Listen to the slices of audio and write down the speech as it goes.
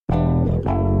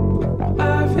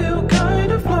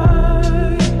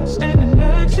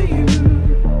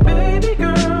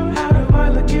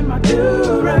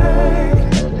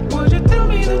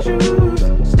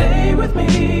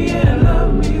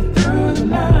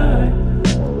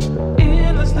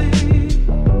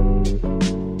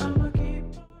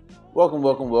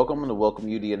Welcome. I'm going to welcome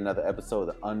you to yet another episode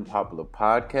of the Unpopular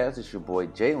Podcast. It's your boy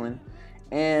Jalen.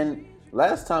 And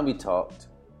last time we talked,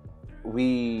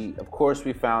 we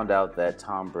found out that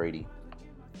Tom Brady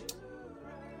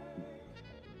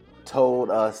told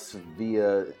us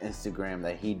via Instagram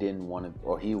that he didn't want to,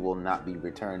 or he will not be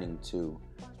returning to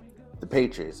the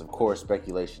Patriots. Of course,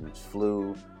 speculations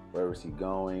flew. Where was he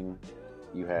going?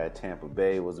 You had Tampa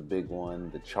Bay was a big one,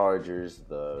 the Chargers,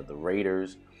 the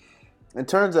Raiders. It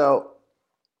turns out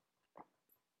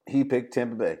he picked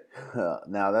Tampa Bay.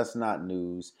 Now, that's not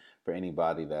news for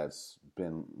anybody that's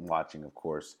been watching, of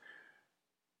course.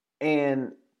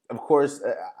 And, of course,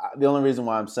 the only reason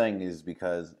why I'm saying is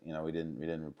because, we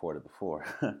didn't report it before.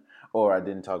 Or I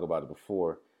didn't talk about it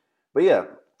before. But, yeah,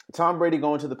 Tom Brady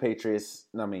going to the Patriots.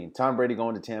 Tom Brady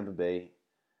going to Tampa Bay.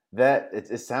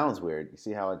 It sounds weird. You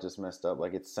see how I just messed up?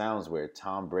 Like, it sounds weird.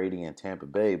 Tom Brady and Tampa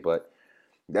Bay. But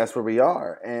that's where we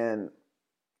are. And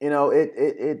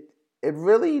it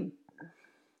really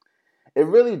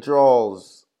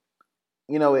draws,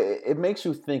 it makes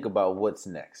you think about what's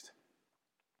next.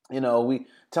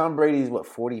 Tom Brady's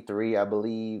 43, I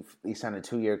believe. He signed a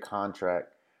 2-year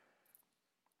contract.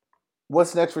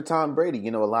 What's next for Tom Brady?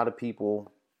 A lot of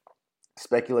people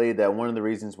speculated that one of the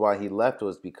reasons why he left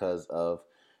was because of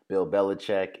Bill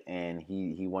Belichick, and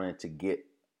he wanted to get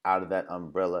out of that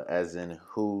umbrella, as in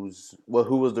who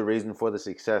was the reason for the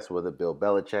success? Was it Bill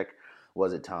Belichick?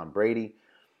 Was it Tom Brady?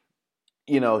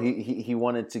 He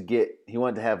wanted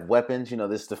to have weapons.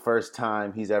 This is the first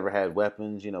time he's ever had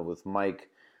weapons, with Mike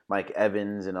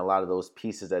Evans and a lot of those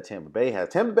pieces that Tampa Bay has.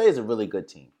 Tampa Bay is a really good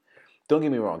team. Don't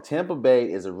get me wrong. Tampa Bay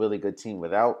is a really good team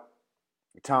without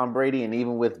Tom Brady, and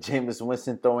even with Jameis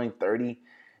Winston throwing 30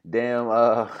 damn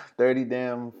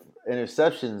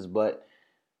interceptions, but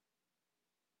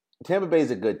Tampa Bay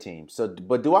is a good team.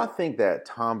 But do I think that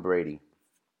Tom Brady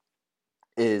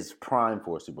is primed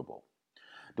for a Super Bowl?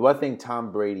 Do I think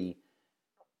Tom Brady,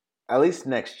 at least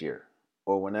next year,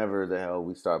 or whenever the hell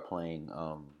we start playing,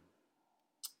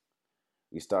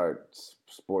 we start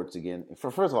sports again.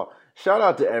 First of all, shout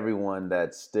out to everyone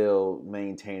that's still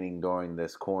maintaining during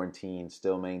this quarantine,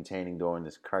 still maintaining during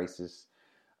this crisis.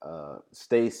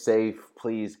 Stay safe.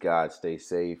 Please, God, stay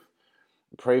safe.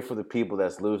 Pray for the people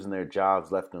that's losing their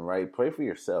jobs left and right. Pray for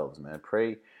yourselves, man.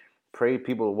 Pray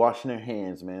people are washing their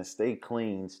hands, man. Stay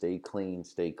clean, stay clean,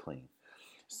 stay clean.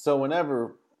 So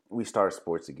whenever we start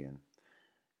sports again,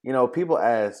 people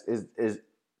ask, is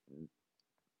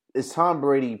Tom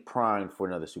Brady primed for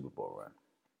another Super Bowl run?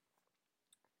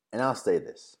 And I'll say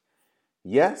this.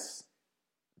 Yes,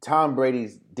 Tom Brady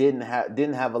didn't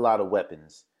have a lot of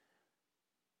weapons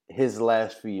his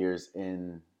last few years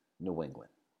in New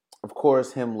England. Of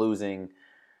course, him losing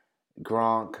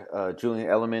Gronk, Julian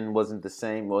Edelman wasn't the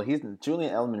same. Well,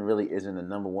 Julian Edelman really isn't the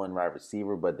number one wide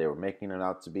receiver, but they were making it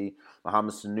out to be.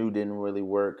 Mohamed Sanu didn't really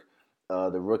work.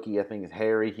 The rookie, I think, is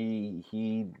Harry.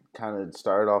 He kind of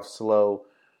started off slow.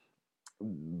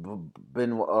 Was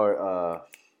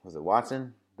it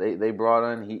Watson? They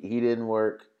brought in. He didn't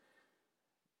work.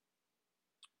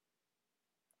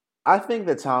 I think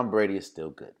that Tom Brady is still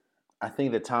good. I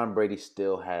think that Tom Brady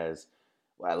still has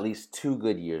at least 2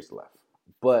 good years left.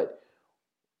 But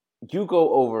you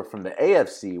go over from the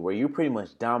AFC, where you pretty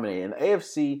much dominate, and the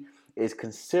AFC is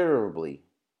considerably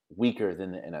weaker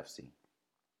than the NFC.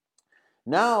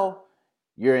 Now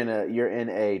you're in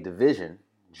a division,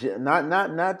 not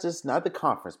the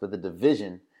conference, but the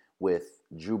division with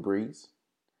Drew Brees,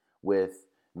 with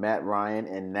Matt Ryan,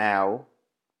 and now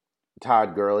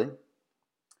Todd Gurley,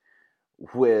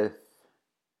 with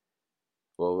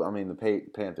the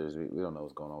Panthers. We don't know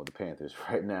what's going on with the Panthers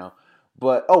right now.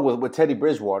 But, with Teddy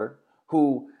Bridgewater,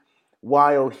 who,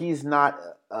 while he's not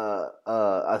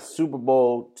a Super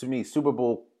Bowl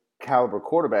caliber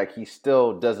quarterback, he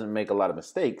still doesn't make a lot of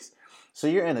mistakes. So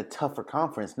you're in a tougher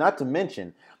conference. Not to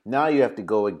mention, now you have to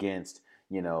go against,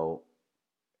 Aaron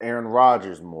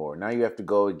Rodgers more. Now you have to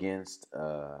go against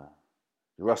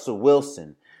Russell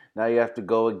Wilson. Now you have to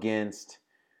go against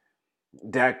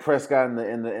Dak Prescott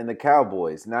and the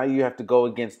Cowboys. Now you have to go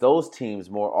against those teams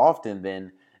more often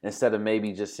than instead of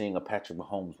maybe just seeing a Patrick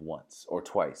Mahomes once or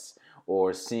twice,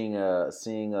 or seeing a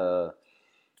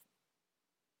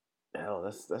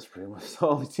that's pretty much the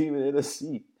only team in the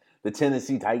NFC, the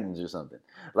Tennessee Titans or something.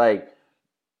 Like,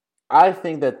 I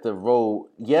think that the road,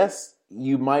 yes,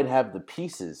 you might have the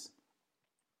pieces.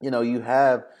 You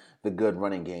have the good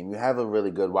running game, you have a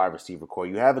really good wide receiver core,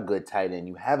 you have a good tight end,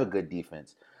 you have a good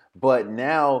defense. But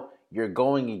now you're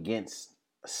going against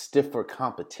stiffer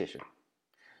competition.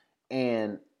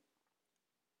 And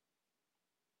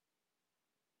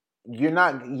you're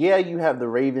not. Yeah, you have the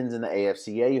Ravens in the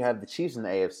AFC. Yeah, you have the Chiefs in the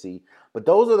AFC. But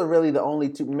those are really the only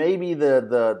two. Maybe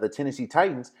the Tennessee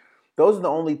Titans. Those are the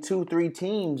only 2, 3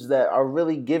 teams that are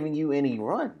really giving you any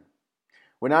run.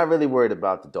 We're not really worried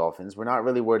about the Dolphins. We're not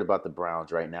really worried about the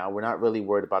Browns right now. We're not really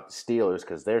worried about the Steelers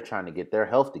because they're trying to get their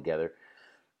health together.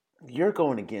 You're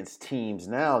going against teams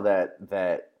now that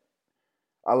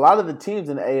a lot of the teams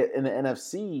in the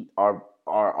NFC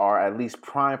are at least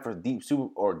primed for deep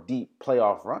super or deep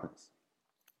playoff runs.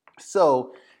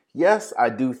 So, yes, I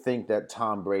do think that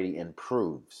Tom Brady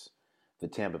improves the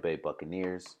Tampa Bay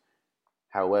Buccaneers.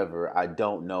 However, I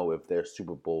don't know if they're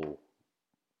Super Bowl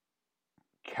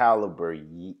caliber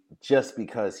just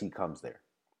because he comes there.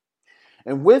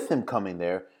 And with him coming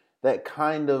there, that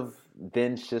kind of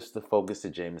then shifts the focus to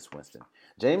Jameis Winston.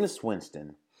 Jameis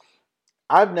Winston,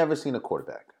 I've never seen a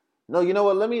quarterback. No, you know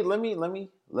what? Let me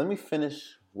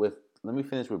finish with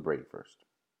Brady first.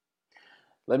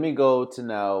 Let me go to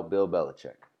now Bill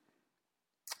Belichick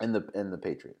and the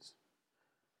Patriots.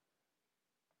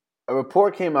 A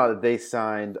report came out that they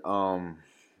signed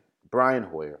Brian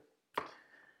Hoyer.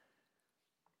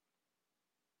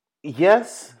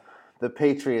 Yes, the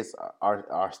Patriots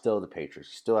are still the Patriots.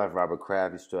 You still have Robert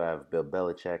Kraft. You still have Bill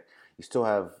Belichick. You still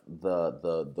have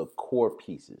the core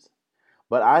pieces.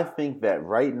 But I think that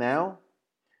right now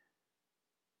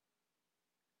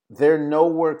they're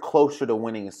nowhere closer to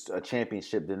winning a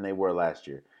championship than they were last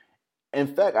year. In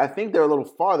fact, I think they're a little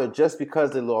farther just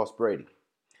because they lost Brady.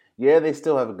 Yeah, they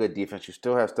still have a good defense. You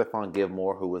still have Stephon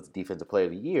Gilmore, who was Defensive Player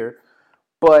of the Year.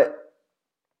 But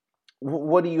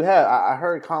what do you have? I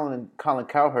heard Colin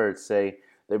Cowherd say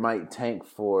they might tank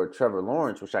for Trevor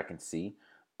Lawrence, which I can see.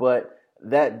 But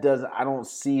I don't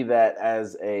see that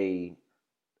as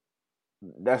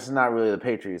that's not really the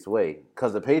Patriots' way.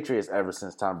 Because the Patriots, ever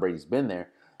since Tom Brady's been there,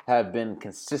 have been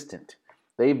consistent.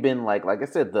 They've been like I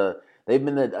said, they've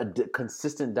been a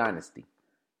consistent dynasty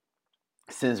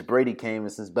since Brady came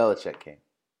and since Belichick came.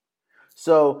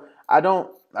 So I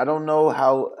don't know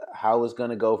how it's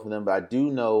gonna go for them, but I do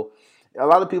know a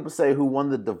lot of people say who won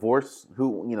the divorce,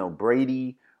 who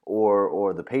Brady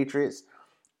or the Patriots.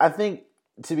 I think,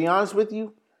 to be honest with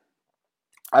you,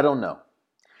 I don't know.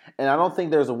 And I don't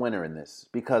think there's a winner in this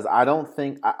because I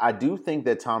do think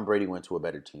that Tom Brady went to a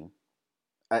better team.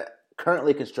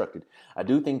 Currently constructed. I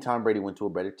do think Tom Brady went to a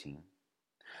better team.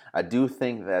 I do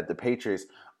think that the Patriots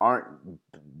aren't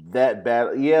that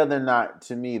bad. Yeah, they're not.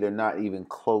 To me, they're not even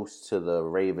close to the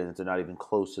Ravens. They're not even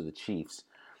close to the Chiefs.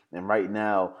 And right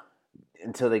now,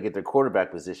 until they get their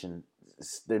quarterback position,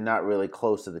 they're not really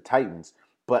close to the Titans.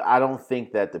 But I don't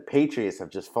think that the Patriots have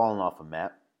just fallen off a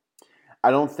map.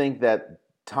 I don't think that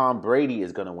Tom Brady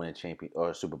is going to win a champion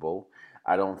or a Super Bowl.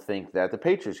 I don't think that the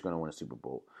Patriots are going to win a Super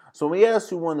Bowl. So when we ask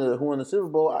who won the Super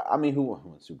Bowl, I mean who won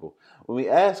the Super Bowl. When we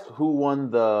ask who won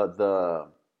the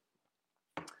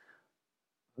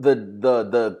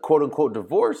quote unquote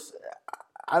divorce,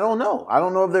 I don't know. I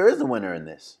don't know if there is a winner in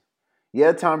this.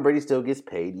 Yeah, Tom Brady still gets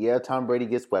paid. Yeah, Tom Brady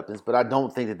gets weapons, but I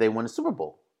don't think that they win a Super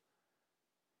Bowl.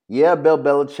 Yeah, Bill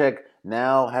Belichick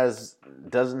now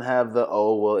doesn't have the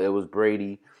it was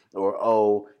Brady,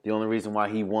 or the only reason why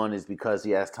he won is because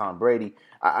he has Tom Brady.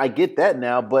 I get that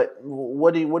now, but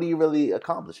what are you really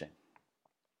accomplishing?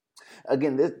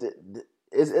 Again,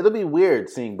 it'll be weird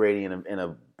seeing Brady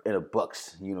in a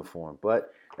Bucks uniform,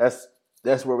 but that's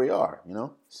where we are,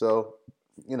 So,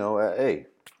 hey,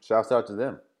 shouts out to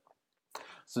them.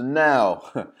 So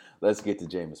now let's get to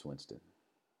Jameis Winston.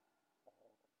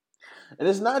 And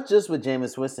it's not just with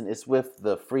Jameis Winston, it's with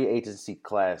the free agency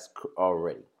class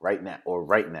already, right now.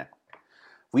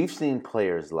 We've seen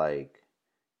players like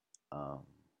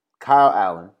Kyle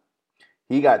Allen.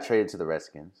 He got traded to the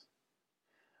Redskins.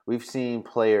 We've seen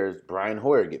players, Brian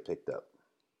Hoyer, get picked up.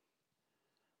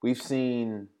 We've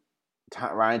seen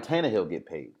Ryan Tannehill get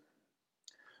paid.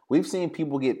 We've seen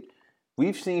people get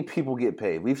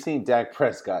paid. We've seen Dak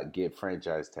Prescott get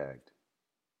franchise tagged.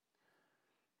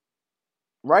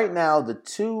 Right now,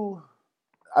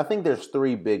 I think there's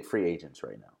 3 big free agents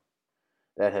right now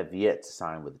that have yet to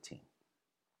sign with the team.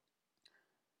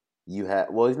 He's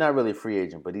not really a free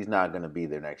agent, but he's not going to be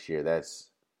there next year. That's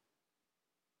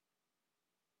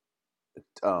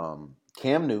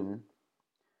Cam Newton,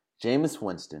 Jameis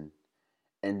Winston,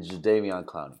 and Jadeveon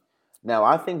Clowney. Now,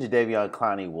 I think Jadeveon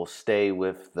Clowney will stay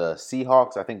with the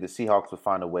Seahawks. I think the Seahawks will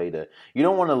find a way to. You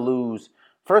don't want to lose.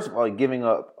 First of all, giving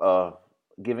up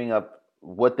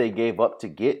what they gave up to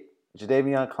get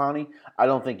Jadeveon Clowney. I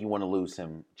don't think you want to lose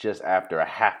him just after a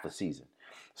half a season.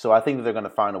 So I think that they're going to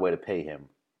find a way to pay him.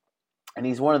 And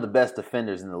he's one of the best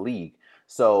defenders in the league.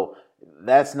 So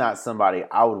that's not somebody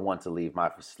I would want to leave my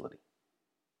facility.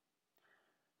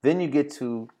 Then you get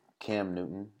to Cam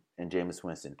Newton and Jameis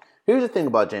Winston. Here's the thing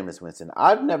about Jameis Winston.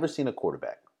 I've never seen a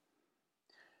quarterback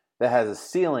that has a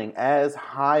ceiling as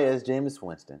high as Jameis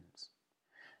Winston's,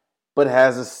 but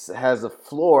has a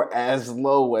floor as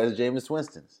low as Jameis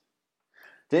Winston's.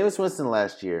 Jameis Winston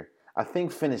last year, I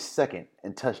think, finished second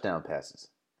in touchdown passes.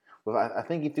 Well, I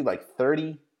think he threw like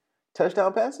 30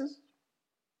 touchdown passes.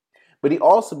 But he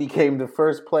also became the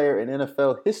first player in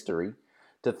NFL history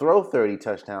to throw 30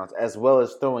 touchdowns as well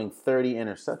as throwing 30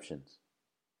 interceptions.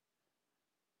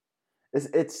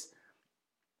 It's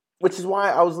which is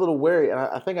why I was a little wary, and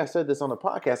I think I said this on the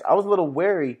podcast. I was a little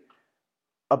wary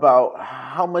about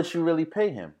how much you really pay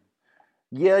him.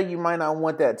 Yeah, you might not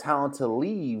want that talent to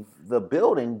leave the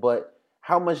building, but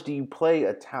how much do you play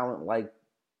a talent like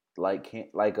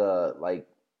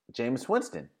Jameis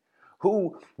Winston,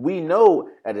 who we know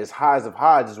at his highs of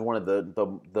highs is one of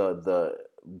the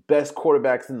best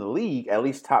quarterbacks in the league, at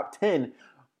least top 10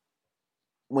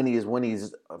 when he's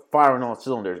firing on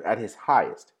cylinders at his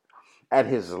highest. At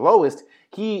his lowest,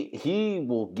 he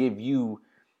will give you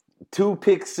 2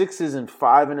 pick sixes and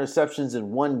 5 interceptions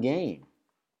in one game.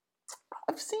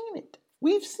 I've seen it.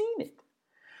 We've seen it.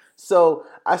 So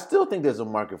I still think there's a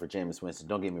market for Jameis Winston.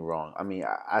 Don't get me wrong. I mean,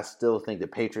 I still think the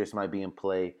Patriots might be in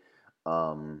play.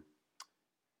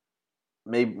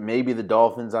 Maybe the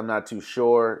Dolphins. I'm not too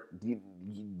sure.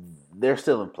 They're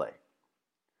still in play.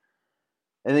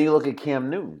 And then you look at Cam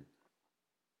Newton.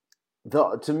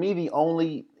 To me,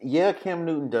 Cam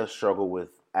Newton does struggle with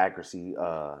accuracy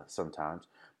sometimes,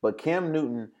 but Cam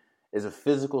Newton is a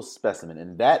physical specimen,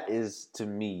 and that is, to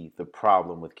me, the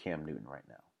problem with Cam Newton right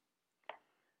now.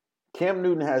 Cam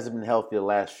Newton hasn't been healthy the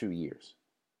last few years.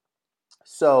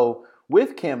 So,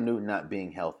 with Cam Newton not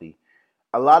being healthy,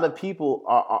 a lot of people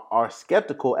are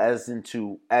skeptical as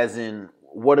in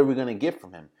what are we going to get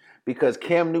from him? Because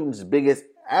Cam Newton's biggest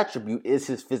attribute is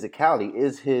his physicality,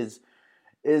 is his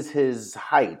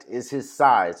height, is his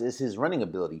size, is his running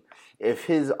ability. If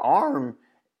his arm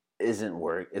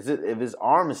isn't if his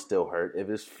arm is still hurt, if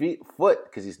his foot,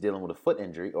 because he's dealing with a foot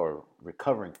injury or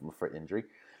recovering from a foot injury,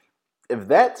 if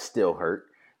that's still hurt,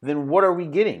 then what are we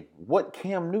getting? What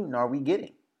Cam Newton are we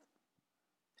getting?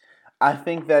 I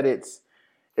think that it's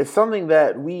something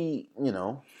that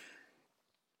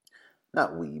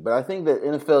but I think that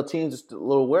NFL teams are just a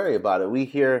little wary about it. We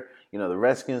hear, the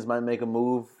Redskins might make a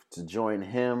move to join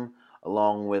him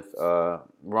along with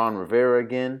Ron Rivera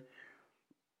again.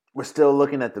 We're still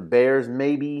looking at the Bears,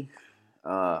 maybe.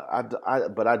 I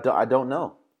don't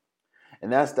know.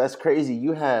 And that's crazy.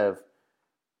 You have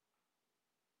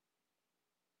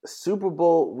Super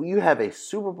Bowl. We have a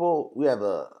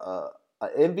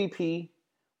MVP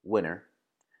winner.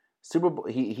 Super Bowl.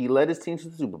 He led his team to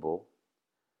the Super Bowl,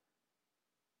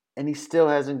 and he still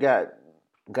hasn't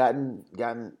gotten.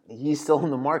 He's still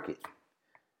in the market,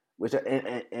 which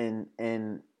and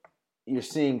you're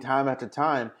seeing time after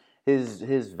time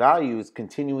his value is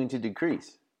continuing to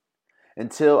decrease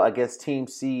until I guess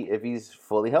teams see if he's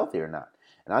fully healthy or not,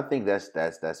 and I think that's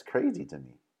crazy to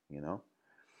me.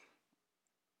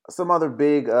 Some other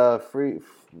big free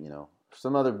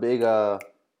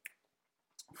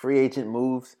agent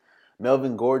moves.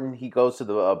 Melvin Gordon, he goes to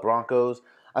the Broncos.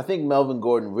 I think Melvin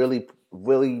Gordon really,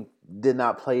 really did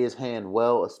not play his hand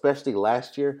well, especially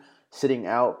last year, sitting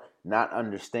out, not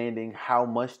understanding how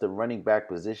much the running back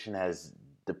position has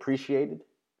depreciated.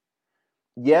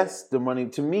 Yes, the money,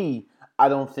 to me, I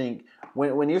don't think,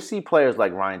 when you see players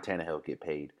like Ryan Tannehill get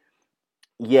paid,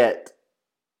 yet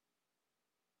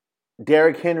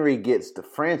Derrick Henry gets the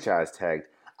franchise tagged,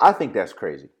 I think that's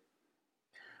crazy.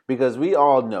 Because we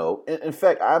all know, in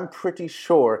fact, I'm pretty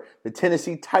sure the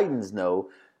Tennessee Titans know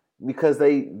because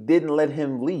they didn't let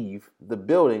him leave the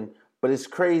building, but it's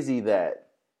crazy that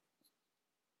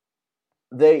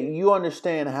you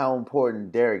understand how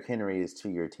important Derrick Henry is to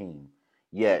your team,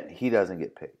 yet he doesn't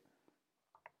get paid.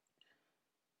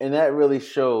 And that really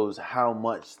shows how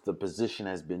much the position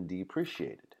has been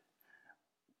depreciated.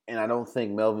 And I don't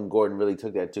think Melvin Gordon really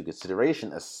took that into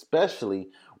consideration, especially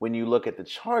when you look at the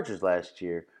Chargers last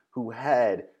year, who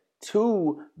had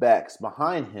 2 backs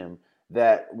behind him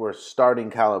that were starting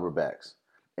caliber backs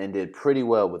and did pretty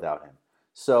well without him.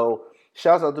 So,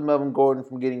 shouts out to Melvin Gordon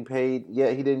for getting paid.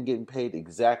 Yeah, he didn't get paid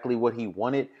exactly what he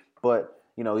wanted, but,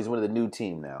 he's one of the new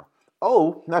team now.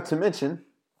 Oh, not to mention,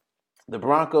 the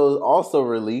Broncos also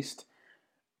released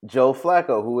Joe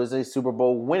Flacco, who is a Super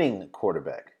Bowl winning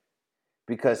quarterback,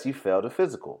 because he failed a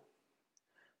physical.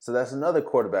 So that's another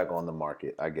quarterback on the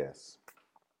market, I guess.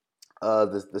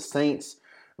 The Saints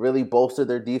really bolstered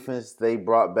their defense. They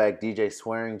brought back DJ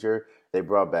Swearinger. They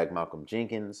brought back Malcolm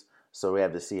Jenkins. So we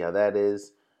have to see how that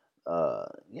is.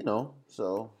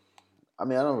 So I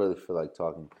mean, I don't really feel like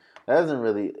talking. There hasn't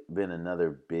really been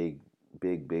another big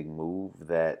move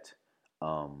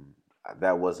um,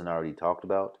 that wasn't already talked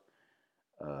about.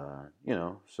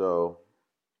 So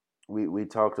we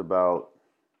talked about.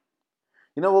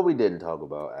 You know what we didn't talk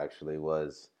about actually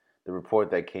was the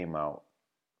report that came out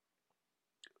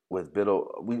with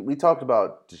Biddle. We talked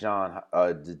about DeAndre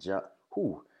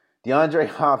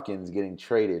Hopkins getting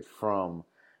traded from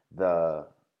the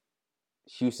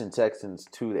Houston Texans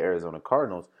to the Arizona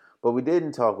Cardinals, but we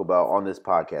didn't talk about on this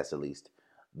podcast at least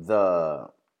the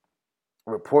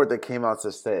report that came out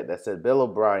that said Bill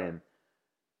O'Brien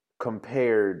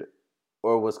compared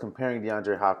or was comparing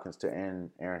DeAndre Hopkins to Aaron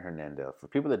Hernandez. For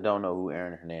people that don't know who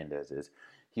Aaron Hernandez is,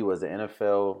 he was an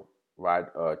NFL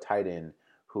tight end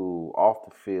who off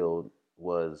the field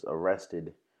was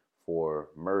arrested for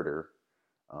murder,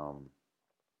 um,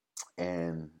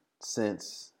 and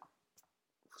since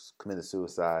committed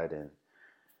suicide. And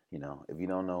if you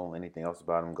don't know anything else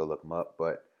about him, go look him up.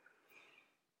 But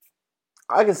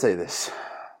I can say this: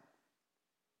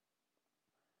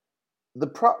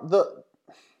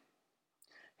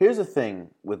 here's the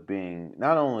thing with being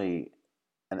not only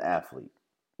an athlete,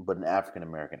 but an African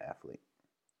American athlete.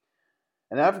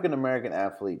 An African American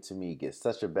athlete, to me, gets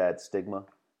such a bad stigma.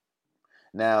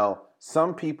 Now,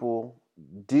 some people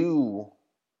do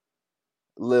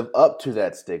live up to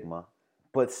that stigma,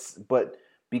 but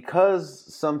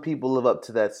because some people live up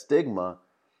to that stigma,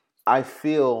 I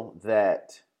feel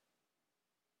that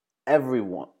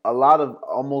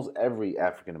almost every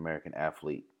African American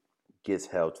athlete gets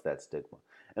held to that stigma.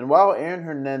 And while Aaron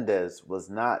Hernandez was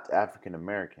not African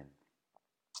American,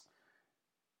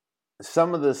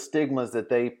 some of the stigmas that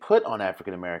they put on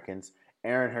African Americans,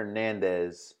 Aaron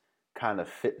Hernandez kind of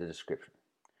fit the description.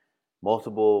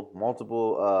 Multiple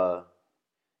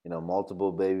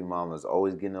baby mamas,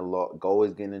 always getting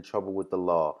in trouble with the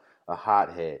law, a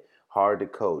hothead, hard to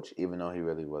coach, even though he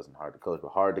really wasn't hard to coach, but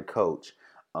hard to coach,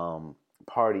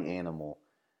 party animal,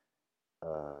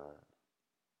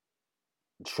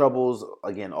 troubles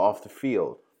again off the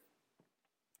field.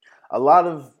 A lot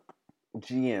of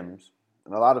GMs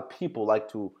and a lot of people like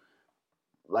to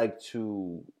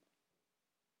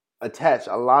attach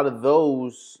a lot of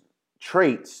those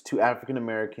traits to African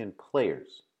American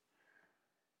players.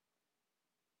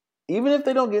 Even if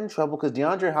they don't get in trouble, because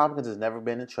DeAndre Hopkins has never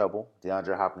been in trouble.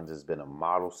 DeAndre Hopkins has been a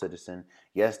model citizen.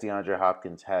 Yes, DeAndre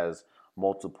Hopkins has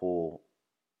multiple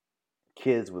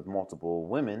kids with multiple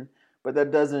women, but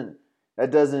that doesn't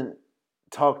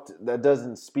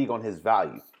speak on his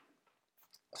value.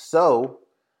 So,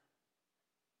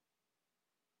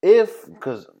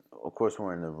 because of course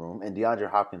we're in the room, and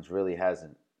DeAndre Hopkins really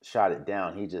hasn't shot it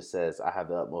down. He just says, I have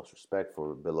the utmost respect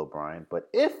for Bill O'Brien. But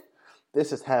if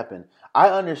this has happened, I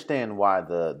understand why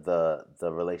the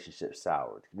relationship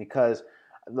soured. Because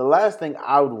the last thing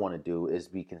I would want to do is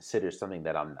be considered something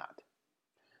that I'm not.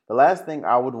 The last thing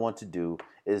I would want to do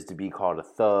is to be called a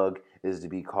thug, is to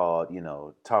be called,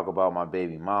 talk about my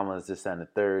baby mamas, this and the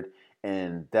third.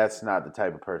 And that's not the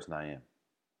type of person I am.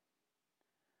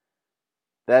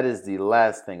 That is the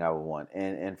last thing I would want.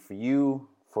 And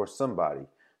for somebody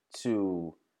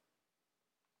to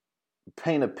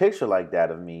paint a picture like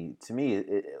that of me, to me,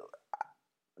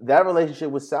 that relationship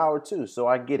was sour too. So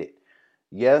I get it.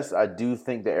 Yes, I do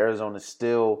think that Arizona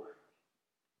still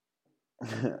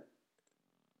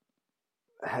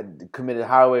had committed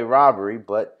highway robbery,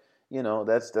 but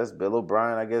that's Bill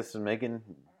O'Brien, I guess, making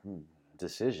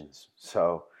decisions.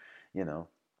 So,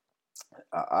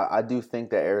 I do think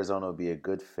that Arizona would be a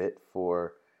good fit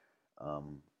for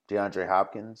DeAndre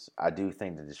Hopkins. I do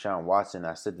think that Deshaun Watson,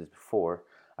 I said this before,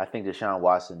 I think Deshaun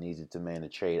Watson needs to demand a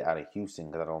trade out of Houston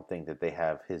because I don't think that they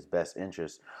have his best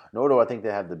interest, nor do I think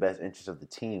they have the best interest of the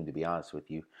team, to be honest with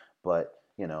you. But,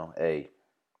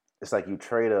 it's like you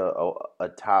trade a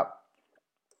top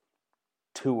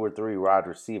 2 or 3 wide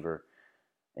receiver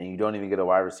and you don't even get a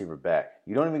wide receiver back.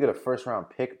 You don't even get a first-round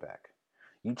pick back.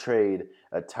 You trade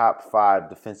a top 5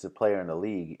 defensive player in the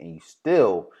league, and you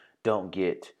still don't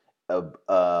get a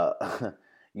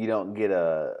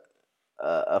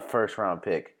first round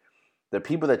pick. The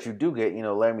people that you do get,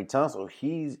 Laremy Tunsil,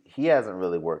 he hasn't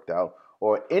really worked out,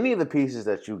 or any of the pieces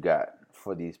that you got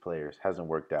for these players hasn't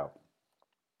worked out.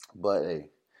 But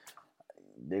hey,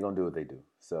 they're gonna do what they do.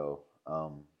 So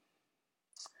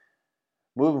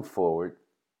moving forward,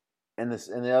 and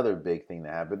the other big thing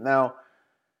that happened now.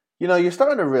 You're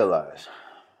starting to realize,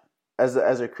 as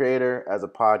a creator, as a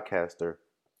podcaster,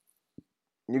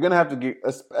 you're going to have to get,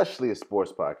 especially a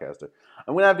sports podcaster,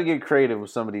 I'm going to have to get creative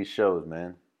with some of these shows,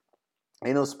 man.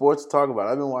 Ain't no sports to talk about.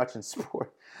 I've been watching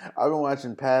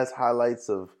past highlights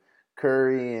of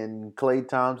Curry and Klay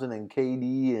Thompson and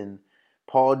KD and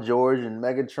Paul George and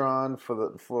Megatron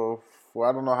for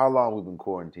I don't know how long we've been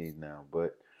quarantined now,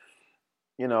 but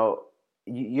you know,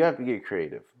 you have to get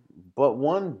creative. But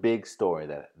one big story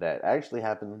that actually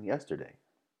happened yesterday,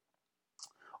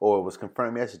 or was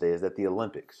confirmed yesterday, is that the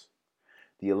Olympics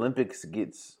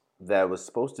gets that was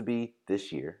supposed to be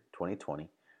this year, 2020,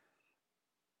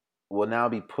 will now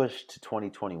be pushed to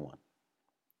 2021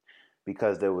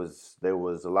 because there was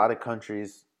a lot of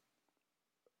countries.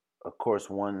 Of course,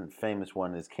 one famous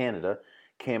one is Canada,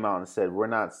 came out and said, we're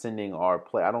not sending our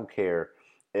play. I don't care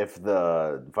if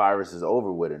the virus is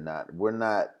over with or not. We're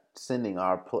not sending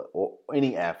our play or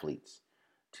any athletes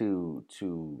to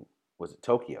was it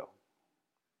Tokyo.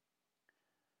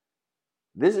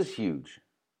 This is huge.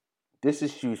 This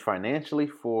is huge financially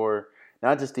for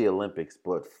not just the Olympics,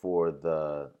 but for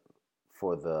the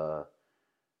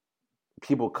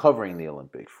people covering the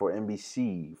Olympics, for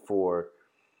NBC, for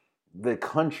the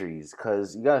countries,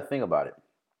 because you got to think about it.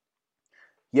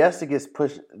 Yes, it gets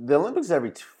pushed. The Olympics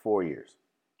every 4 years.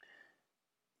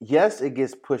 Yes, it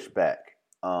gets pushed back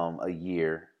a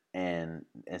year, and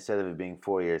instead of it being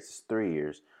 4 years, it's 3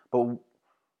 years. But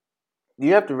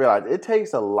you have to realize it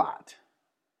takes a lot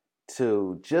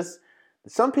to just.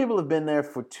 Some people have been there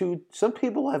for two. Some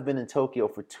people have been in Tokyo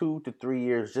for 2 to 3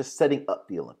 years just setting up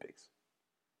the Olympics.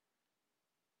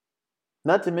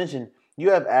 Not to mention,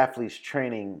 you have athletes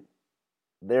training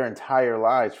their entire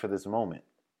lives for this moment,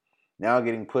 now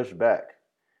getting pushed back.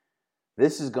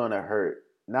 This is gonna hurt.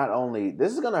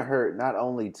 This is gonna hurt not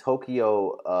only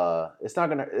Tokyo.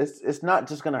 It's not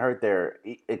just gonna hurt their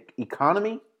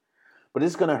economy, but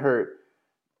it's gonna hurt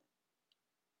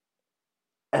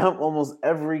almost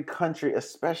every country,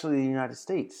 especially the United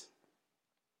States.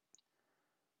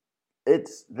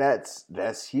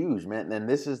 That's huge, man. And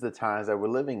this is the times that we're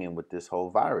living in with this whole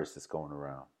virus that's going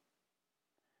around.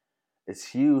 It's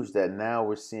huge that now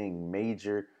we're seeing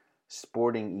major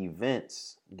sporting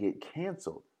events get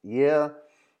canceled. Yeah,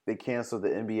 they canceled the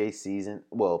NBA season.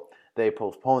 Well, they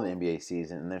postponed the NBA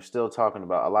season, and they're still talking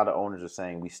about. A lot of owners are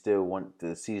saying we still want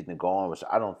the season to go on, which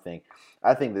I don't think.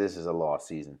 I think this is a lost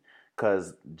season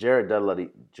because Jared Dunleavy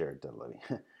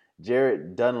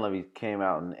came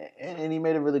out and he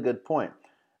made a really good point.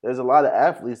 There's a lot of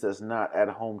athletes that's not at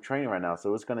home training right now,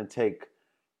 so it's going to take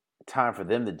time for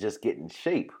them to just get in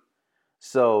shape.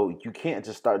 So you can't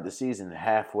just start the season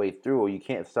halfway through, or you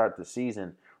can't start the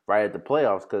season right at the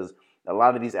playoffs because a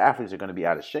lot of these athletes are going to be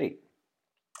out of shape.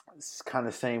 It's kind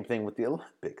of the same thing with the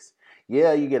Olympics.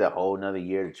 Yeah, you get a whole another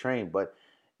year to train, but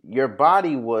your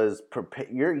body was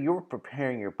you're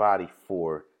preparing your body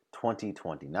for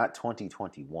 2020, not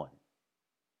 2021.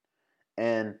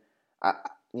 And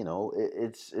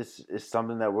it's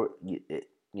something that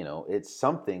it's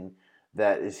something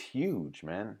that is huge,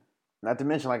 man. Not to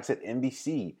mention, like I said,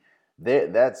 NBC.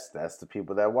 That's the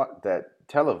people that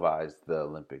televise the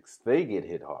Olympics. They get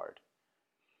hit hard.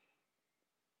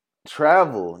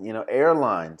 Travel,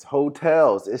 airlines,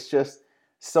 hotels. It's just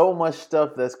so much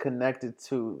stuff that's connected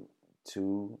to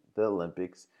the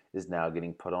Olympics is now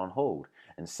getting put on hold.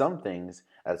 And some things,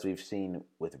 as we've seen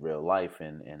with real life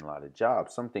and a lot of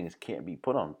jobs, some things can't be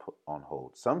put on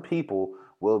hold. Some people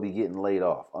will be getting laid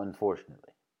off,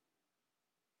 unfortunately.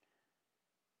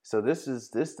 So this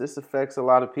affects a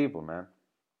lot of people, man.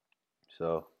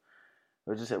 So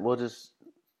we'll just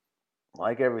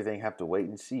like everything have to wait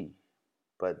and see.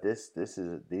 But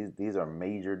these are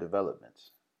major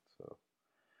developments. So,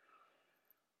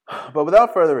 but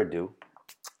without further ado,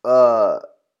 uh,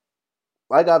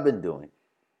 like I've been doing,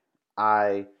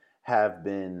 I have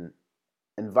been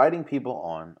inviting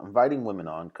women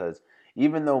on, because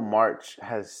even though March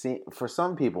has seemed, for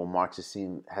some people, March has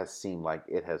seemed like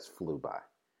it has flew by.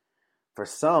 For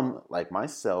some, like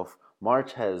myself,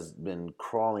 March has been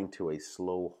crawling to a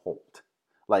slow halt.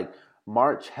 Like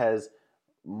March has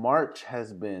March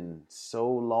has been so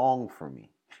long for me.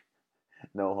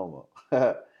 No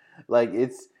homo. Like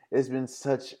it's been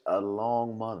such a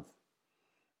long month.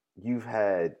 You've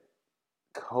had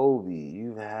Kobe,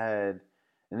 and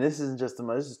this isn't just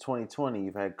this is 2020.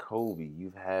 You've had Kobe,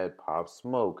 you've had Pop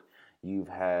Smoke, you've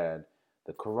had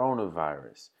the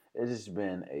coronavirus. It has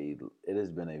been a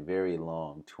very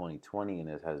long 2020, and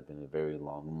it has been a very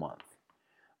long month.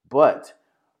 But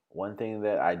one thing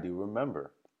that I do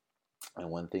remember, and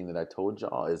one thing that I told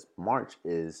y'all, is March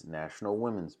is National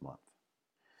Women's Month.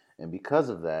 And because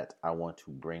of that, I want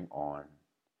to bring on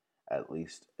at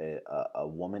least a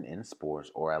woman in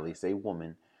sports, or at least a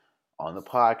woman on the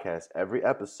podcast every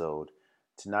episode,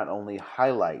 to not only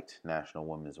highlight National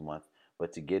Women's Month,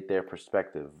 but to get their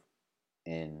perspective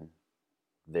in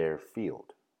their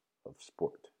field of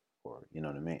sport You know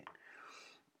what I mean?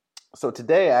 So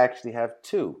today I actually have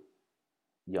two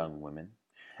young women.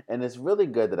 And it's really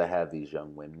good that I have these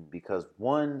young women because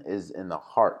one is in the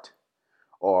heart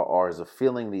or is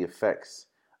feeling the effects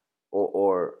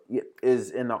or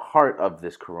is in the heart of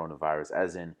this coronavirus,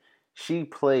 as in she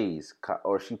plays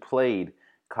or she played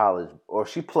college or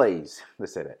she plays,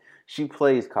 let's say that, she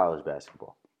plays college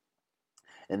basketball.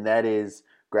 And that is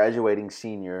graduating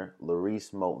senior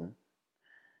Larice Moulton.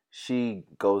 She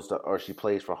goes to, or she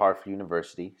plays for Hartford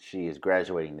University. She is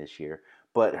graduating this year,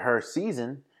 but her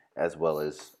season, as well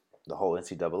as the whole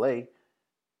NCAA,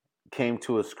 came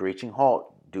to a screeching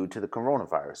halt due to the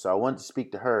coronavirus. So I wanted to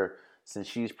speak to her since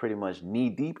she's pretty much knee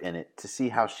deep in it to see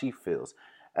how she feels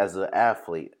as an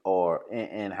athlete, or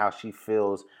and how she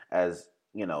feels as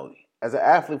as an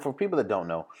athlete. For people that don't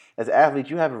know, as an athlete,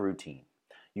 you have a routine.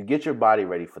 You get your body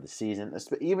ready for the season,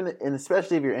 even and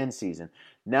especially if you're in season.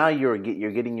 Now you're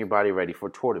getting your body ready for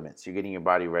tournaments. You're getting your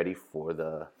body ready for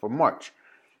March.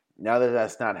 Now that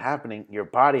that's not happening, your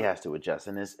body has to adjust,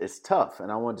 and it's tough.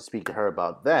 And I wanted to speak to her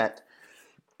about that.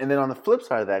 And then on the flip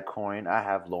side of that coin, I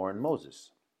have Lauren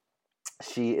Moses.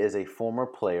 She is a former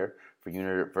player for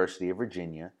University of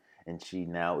Virginia, and she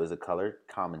now is a color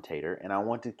commentator. And I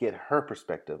want to get her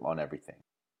perspective on everything.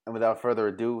 And without further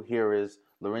ado, here is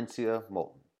Laurencia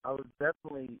Moulton. I was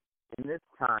definitely, in this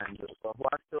time, who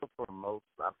I feel for most,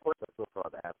 of course I feel for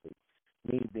other athletes.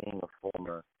 Me being a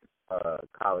former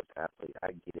college athlete,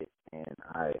 I get it, and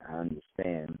I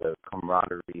understand the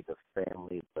camaraderie, the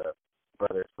family, the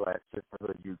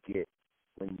brother/sisterhood you get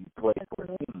when you play for a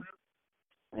team.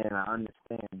 And I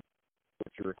understand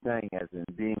what you were saying, as in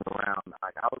being around,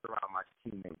 like I was around my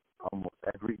teammates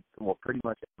pretty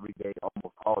much every day,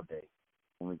 almost all day,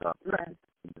 when we got practice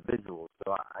individuals.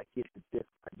 So I get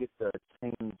to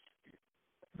change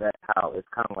that out. It's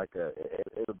kind of like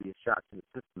it'll be a shock to the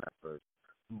system at first.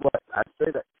 But I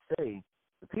say that to say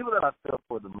the people that I feel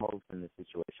for the most in this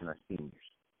situation are seniors.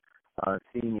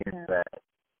 Seniors that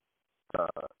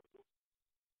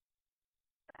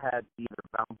had either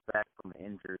bounced back from an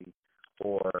injury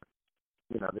or,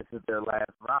 this is their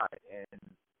last ride. And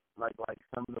like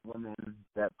some of the women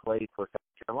that played for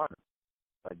South Carolina,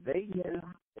 like they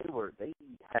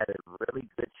had a really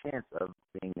good chance of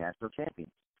being national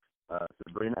champions.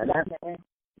 Sabrina,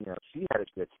 she had a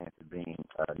good chance of being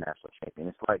a national champion.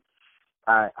 It's like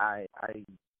I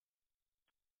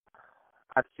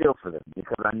feel for them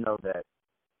because I know the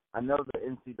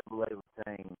NCAA was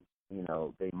saying,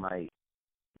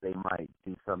 they might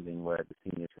do something where the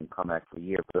seniors can come back for a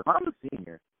year. But if I'm a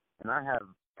senior and I have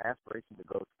aspirations to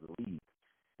go to the league,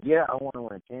 yeah, I want to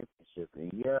win a championship,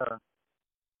 and yeah,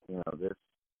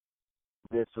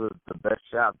 this was the best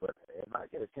shot. But if I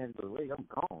get a chance to the league, I'm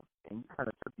gone. And you kind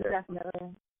of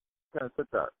took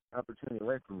that opportunity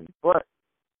away from me. But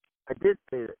I did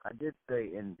say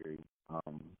injury,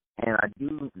 and I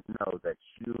do know that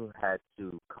you had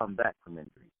to come back from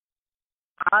injury.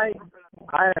 I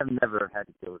have never had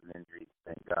to deal with an injury,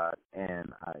 thank God,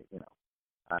 and I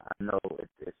know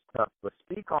it's tough. But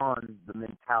speak on the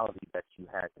mentality that you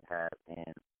had to have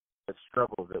and the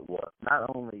struggles it was.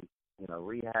 Not only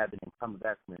rehabbing and coming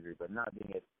back from injury, but not being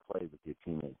able to play with your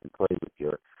teammates and play with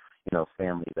your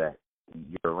family that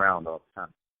you're around all the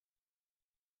time.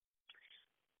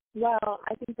 Well,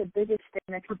 I think the biggest thing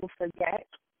that people forget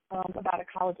about a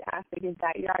college athlete is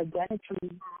that your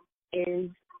identity is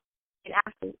an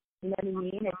athlete. You know what I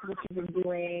mean? It's what you've been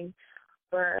doing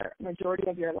for the majority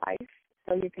of your life.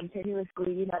 So you're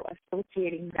continuously,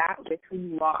 associating that with who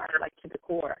you are, like to the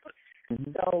core.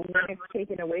 Mm-hmm. So when it's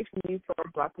taken away from you so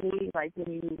abruptly, like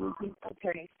when you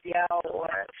tear an ACL or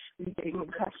you get a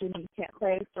concussion and you can't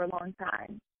play for a long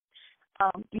time,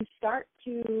 you start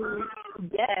to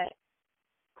forget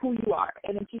who you are.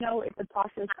 And it's a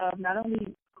process of not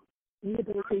only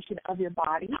rehabilitation of your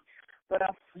body, but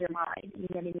also your mind. You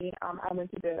know what I mean? I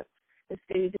went through the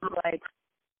stage of like,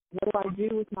 what do I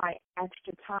do with my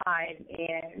extra time,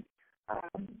 and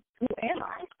who am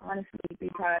I, honestly?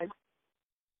 Because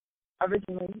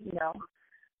originally,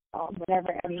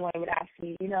 whenever anyone would ask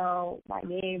me, my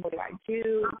name, what do I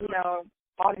do,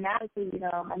 automatically,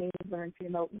 my name is Laurencia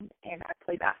Moulton, and I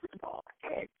play basketball.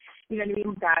 And, you know what I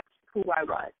mean? That's who I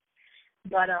was.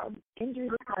 But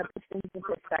injuries kind of put things in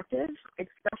perspective,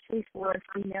 especially for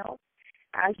females.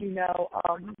 As you know,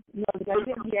 the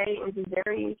WNBA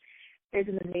is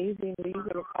an amazing league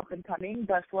that is up and coming,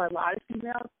 but for a lot of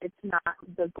females, it's not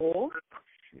the goal.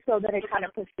 So that it kind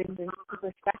of puts things into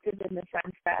perspective in the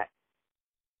sense that,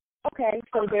 okay,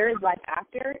 so there is life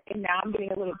after, and now I'm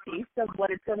getting a little taste of what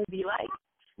it's going to be like.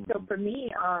 So for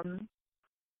me,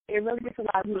 it really just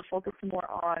allowed me to focus more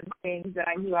on things that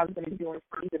I knew I was going to be doing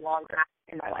for even longer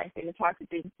in my life. And it's hard to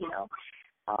think,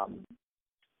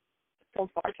 so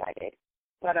far-sighted.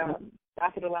 But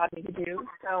that's what it allowed me to do.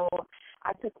 So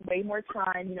I took way more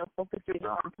time, focusing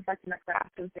on perfecting my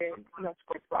craft within,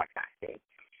 sports broadcasting.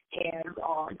 And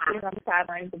sitting on the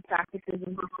sidelines of practices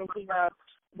and just thinking of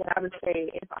what I would say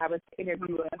if I was to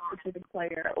interview a specific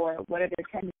player, or what are their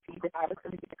tendencies if I was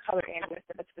going to be the color analyst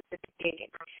of a specific game.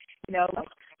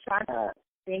 Trying to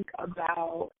think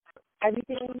about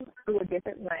everything through a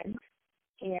different lens.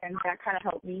 And that kind of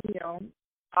helped me,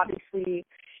 obviously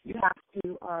you have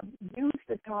to use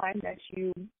the time that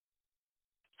you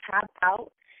have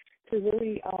out to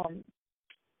really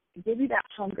give you that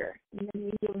hunger.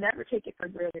 You'll never take it for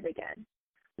granted again,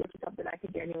 which is something I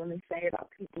can genuinely say about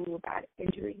people who have had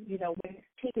injury. When it's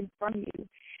taken from you,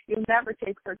 you'll never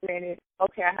take for granted,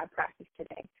 okay, I have practice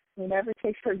today. You'll never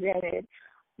take for granted,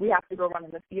 we have to go run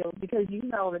in the field, because you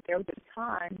know that there was a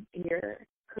time in your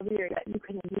career that you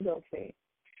couldn't do those things.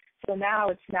 So now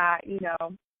it's not, you're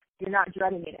not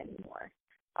dreading it anymore.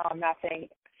 I'm not saying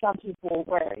some people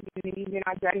were, you're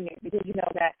not dreading it because you know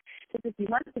that just a few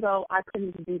months ago I couldn't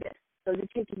even do this. So you're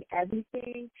taking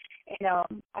everything, and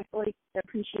I feel like the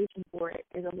appreciation for it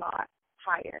is a lot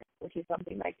higher, which is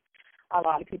something like a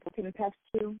lot of people can attest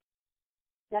to.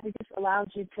 That it just allows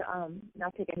you to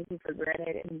not take anything for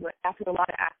granted, and that's what a lot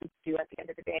of athletes do at the end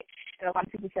of the day. And a lot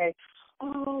of people say,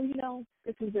 oh,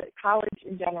 this is college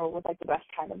in general was like the best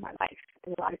time of my life.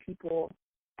 And a lot of people,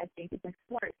 I think it's like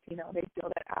sports, they feel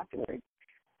that afterwards.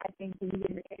 I think when you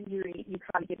get an injury, you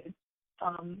kind of get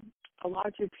a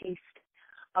larger taste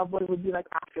of what it would be like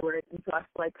afterwards. And so I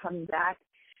feel like coming back,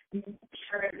 you can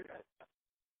sure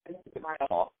it's not at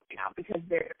all now, because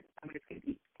it's going to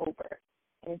be over.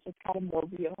 And it's just kind of more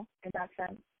real in that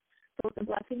sense. So it's a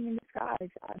blessing in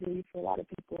disguise, I believe, for a lot of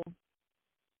people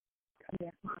coming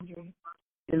back from injury.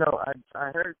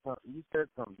 I heard you said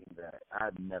something that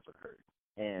I've never heard,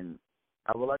 and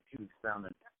I would like you to expound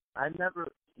on.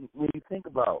 When you think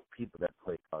about people that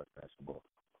play college basketball,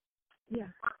 yeah,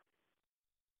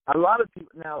 a lot of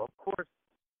people now, of course,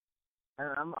 and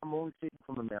I'm only speaking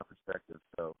from a male perspective,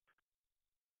 so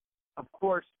of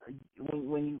course,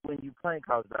 when you play in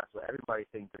college basketball, everybody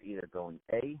thinks they're either going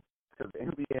A to the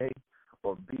NBA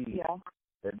or B,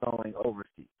 they're going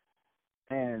overseas.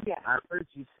 And I heard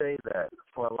you say that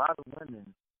for a lot of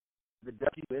women, the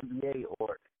WNBA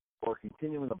or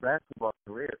continuing a basketball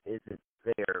career isn't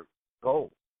their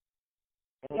goal.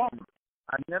 And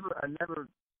I never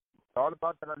thought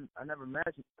about that. I never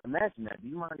imagined that. Do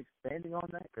you mind expanding on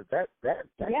that? Because that's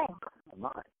a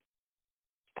lot.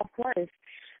 Of course.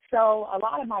 So a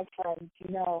lot of my friends,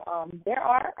 there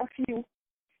are a few.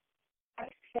 I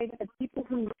say that the people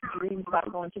who dreamed about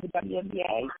going to the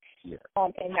WNBA,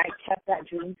 and I kept that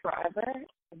dream forever,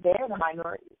 they're the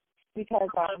minority. Because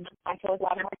I feel like a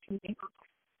lot of my teammates,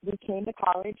 we came to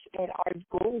college, and our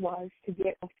goal was to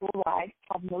get a full ride,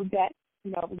 have no debt,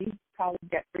 leave college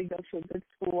debt-free, go to a good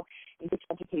school, and get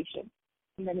your education.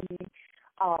 You know what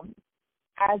I mean?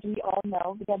 As we all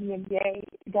know, the WNBA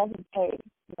doesn't pay,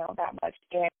 that much.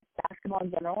 And basketball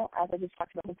in general, as I just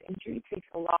talked about with injury, takes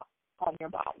a lot on your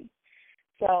body.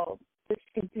 So just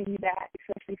to continue that,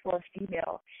 especially for a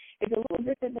female, it's a little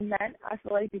different than men, I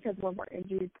feel like, because we're more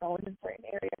injury prone in certain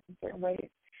areas, in certain ways.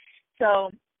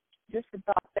 So just the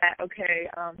thought that, okay,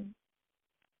 I'll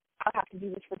have to do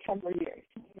this for 10 more years.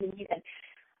 And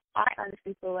I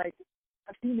honestly feel like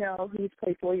a female who's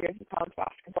played 4 years in college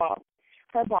basketball,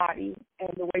 her body and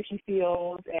the way she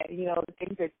feels, and the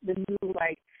things that the new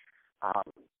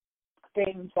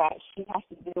things that she has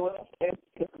to deal with is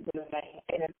different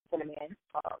than a man.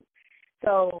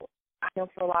 So I know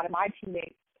for a lot of my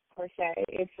teammates, per se,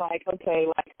 it's like, okay,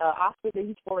 after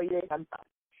these 4 years, I'm done.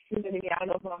 You know what I mean? I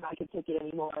don't know if I can take it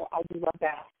anymore. I do love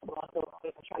basketball, so I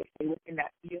try to stay within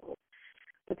that field.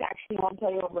 But to actually want to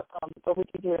play over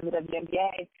to do in the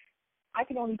WNBA, I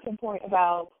can only pinpoint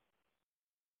about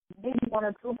maybe one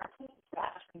or two of my teams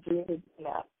that actually dreamed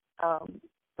that.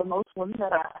 For most women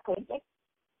that I played with,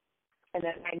 and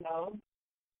then I know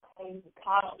playing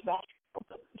college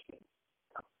basketball.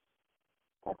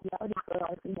 That's reality for a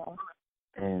lot of females.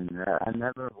 And I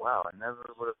never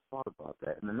would have thought about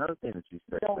that. And another thing that you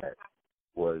said that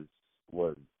was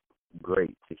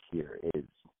great to hear is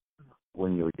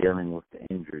when you're dealing with the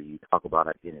injury, you talk about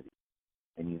identity,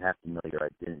 and you have to know your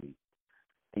identity.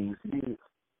 And you see,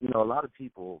 a lot of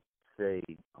people say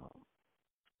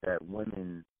that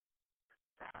women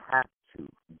have to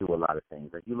do a lot of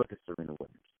things. Like you look at Serena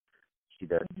Williams, she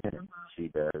does tennis, she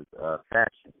does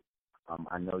fashion.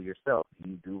 I know yourself,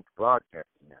 you do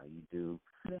broadcasting now, you do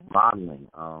modeling.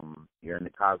 you're in the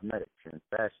cosmetics, you're in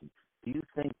fashion. Do you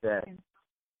think that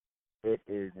it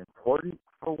is important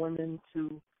for women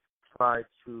to try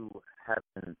to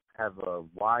have a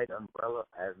wide umbrella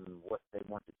as in what they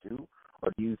want to do,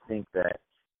 or do you think that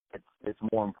it's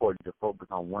more important to focus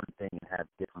on one thing and have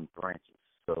different branches?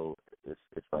 So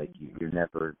it's like you're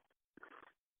never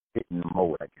hitting the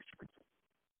mold, I guess you could say.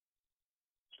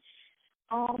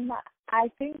 I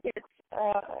think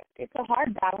it's a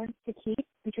hard balance to keep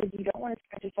because you don't want to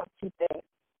spread yourself too thin.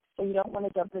 So you don't want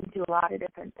to jump into a lot of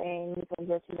different things and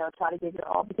just, try to give it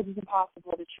all because it's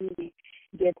impossible to truly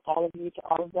give all of you to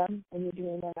all of them when you're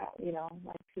doing that,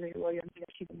 like Serena Williams,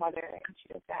 she's a mother and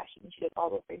she does fashion and she does all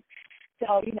those things. So,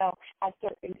 at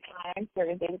certain times,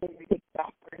 certain things are going to take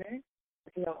back burner,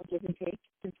 give and take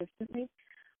consistently.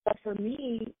 But for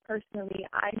me, personally,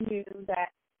 I knew that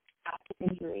after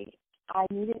injury, I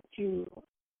needed to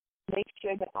make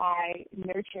sure that I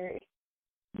nurtured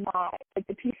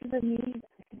the pieces of me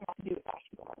that have to do with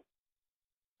basketball.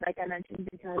 Like I mentioned,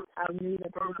 because I knew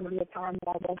that there was going to be a time that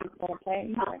I wasn't going to play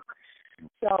anymore.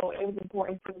 So it was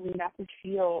important for me not to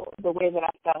feel the way that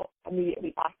I felt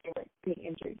immediately after being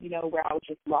injured, where I was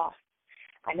just lost.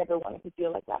 I never wanted to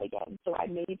feel like that again. So I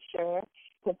made sure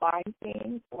to find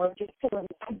things or just to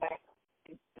remember.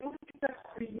 It was just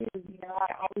for years,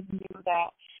 I always knew that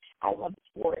I love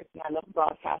sports and I love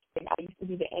broadcasting. I used to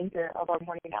be the anchor of our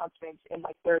morning announcements in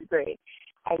third grade.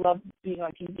 I love being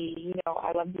on TV,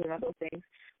 I love doing all those things.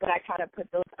 But I kind of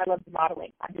I love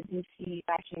modeling. I did DC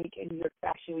Fashion Week and New York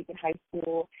Fashion Week in high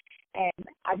school. And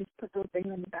I just put those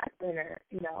things on the back burner,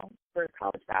 for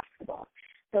college basketball.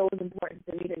 So it was important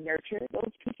for me to nurture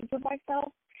those pieces of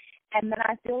myself. And then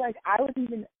I feel like I was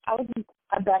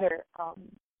a better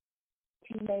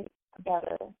teammate, a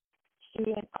better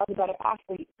student, I was a better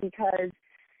athlete because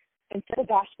instead of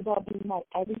basketball being my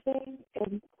everything,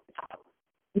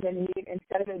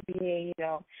 instead of it being,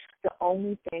 the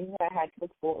only thing that I had to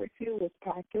look forward to was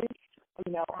practice, I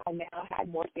now had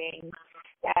more things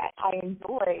that I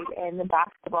enjoyed, and the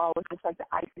basketball was just like the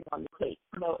icing on the cake.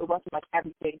 It wasn't like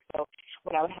everything. So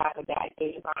when I would have a bad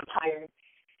day, my entire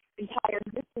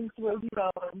existence was,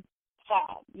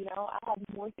 sad. I had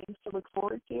more things to look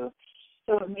forward to,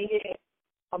 so it made it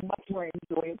a much more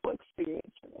enjoyable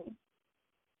experience for me.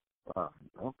 Wow.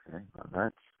 Okay.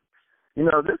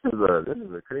 Well, this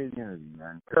is a crazy interview,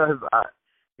 man. Because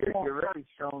you're really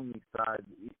showing me sides.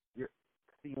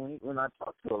 See, when I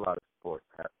talk to a lot of sports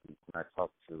athletes, when I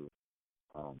talk to,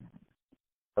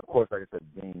 of course, like I said,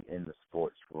 being in the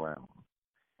sports realm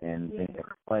and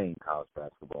playing college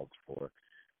basketball before,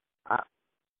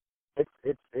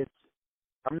 it's.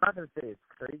 I'm not gonna say it's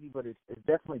crazy, but it's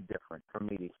definitely different for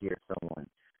me to hear someone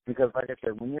because, like I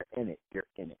said, when you're in it,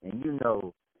 and when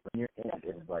you're in it,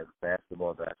 it's like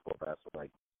basketball.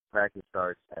 Like practice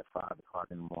starts at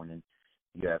 5:00 in the morning.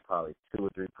 You have probably 2 or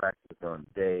 3 practices during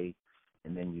the day,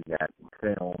 and then you got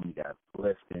film, you got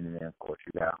lifting, and then of course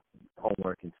you got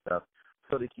homework and stuff.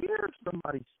 So to hear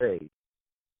somebody say,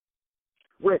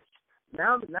 which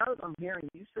now that I'm hearing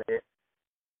you say it,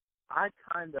 I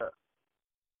kind of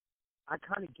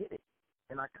get it,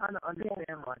 and I kind of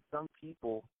understand why some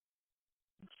people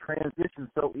transition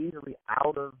so easily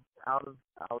out of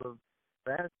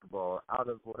basketball, out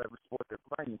of whatever sport they're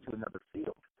playing into another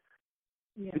field.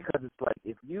 Yeah. Because it's like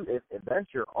if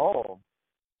that's your all,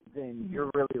 then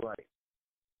you're really like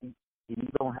if you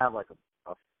don't have like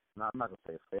I'm not gonna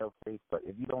say a fail safe, but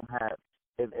if you don't have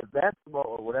if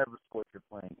basketball or whatever sport you're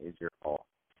playing is your all,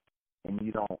 and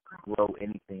you don't grow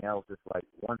anything else, it's like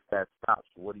once that stops,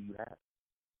 what do you have?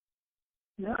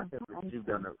 Yeah, it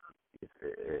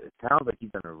sounds like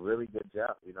you've done a really good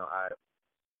job.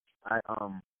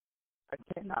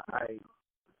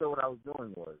 So what I was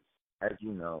doing was, as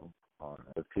you know,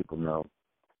 as people know,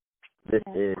 this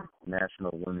is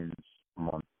National Women's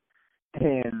Month,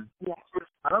 and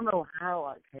I don't know how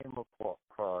I came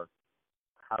across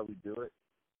how we do it.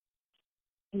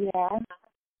 Yeah.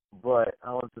 But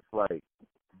I was just like,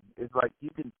 it's like you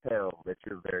can tell that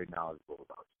you're very knowledgeable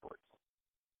about sports.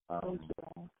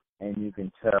 And you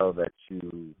can tell that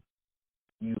you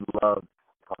love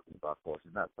talking about sports.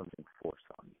 It's not something forced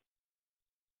on you.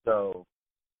 So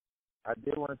I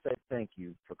did want to say thank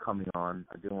you for coming on.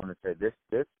 I do want to say this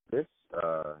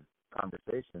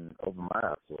conversation opened my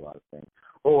eyes to a lot of things,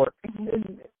 or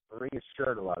it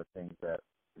reassured a lot of things that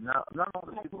not all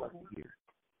the people like to hear.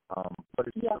 But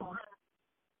it's true.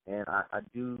 And I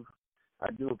do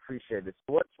appreciate it.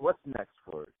 So what's next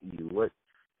for you? What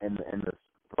in the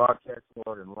broadcast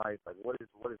world and life, like what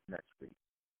is next for you?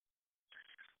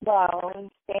 Well,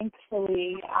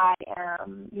 thankfully I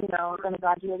am, going to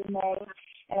graduate in May,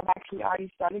 and I've actually already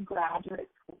started graduate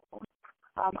school.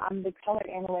 I'm the color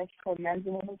analyst for men's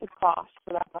and women's lacrosse,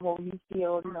 so that's a whole new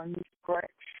field, new sport.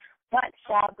 But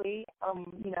sadly,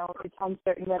 it's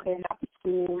uncertain whether or not the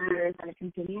school year is going to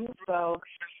continue. So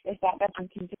if that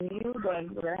doesn't continue,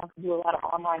 then we're going to have to do a lot of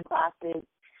online classes.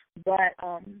 But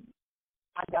I'm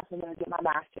definitely going to get my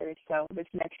master's. So this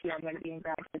next year I'm going to be in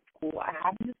graduate school. I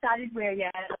haven't decided where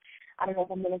yet. I don't know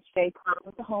if I'm going to stay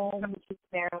close to home, which is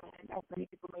Maryland, as many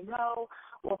people may know,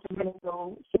 or if I'm going to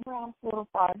go somewhere else a little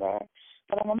farther.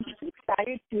 But I'm just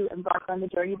excited to embark on the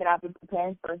journey that I've been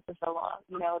preparing for so long.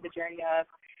 The journey of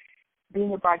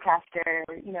being a broadcaster,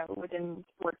 within the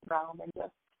sports realm and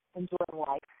just enjoying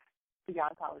life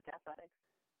beyond college athletics.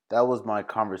 That was my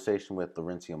conversation with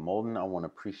Laurencia Molden. I want to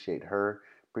appreciate her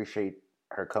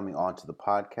coming on to the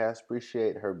podcast,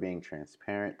 appreciate her being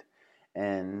transparent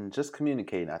and just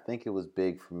communicating. I think it was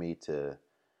big for me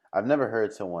I've never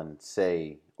heard someone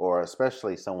say, or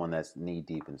especially someone that's knee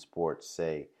deep in sports,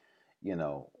 say,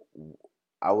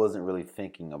 I wasn't really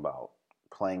thinking about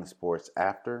playing sports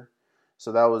after.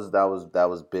 So that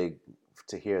was big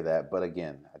to hear that. But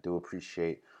again, I do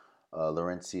appreciate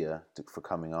Laurencia for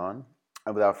coming on.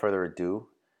 And without further ado,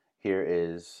 here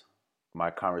is my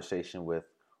conversation with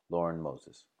Lauren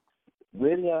Moses.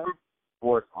 With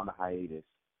sports on the hiatus,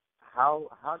 how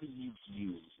do you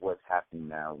view what's happening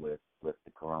now with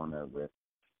the corona, with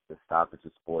the stoppage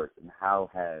of sports, and how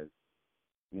has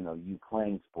you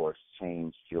playing sports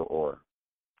changed or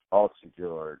altered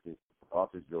your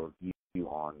view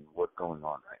on what's going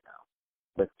on right now?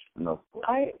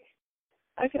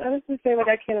 I can honestly say,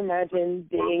 I can't imagine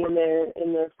being in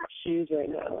their shoes right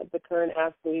now. Like the current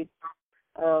athletes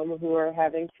who are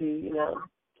having to,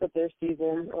 put their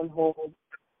season on hold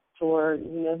for,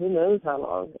 who knows how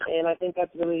long. And I think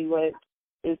that's really what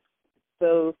is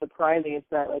so surprising, is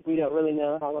that, we don't really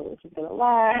know how long this is going to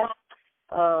last.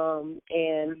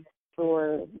 And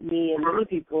for me and many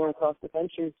people across the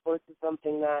country, sports is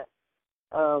something that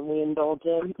we indulge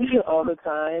in all the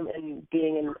time. And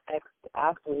being an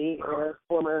ex-athlete or a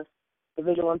former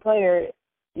Division I player,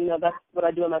 that's what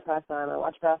I do in my pastime. I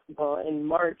watch basketball, and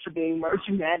March being March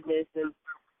Madness and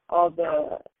all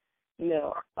the,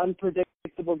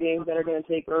 unpredictable games that are going to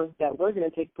take, or that were going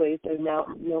to take place, are now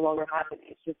no longer happening.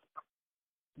 It's just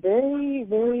very,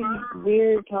 very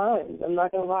weird times. I'm not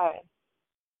going to lie.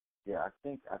 Yeah, I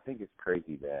think it's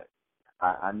crazy that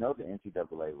I know the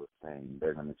NCAA was saying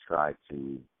they're going to try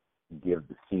to give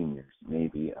the seniors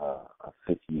maybe a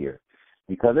fifth year,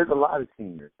 because there's a lot of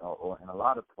seniors and a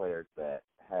lot of players that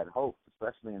had hopes,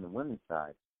 especially in the women's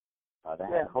side, that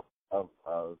had hope of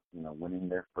winning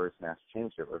their first national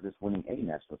championship or just winning a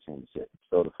national championship.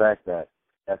 So the fact that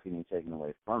that's getting taken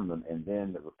away from them, and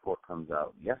then the report comes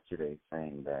out yesterday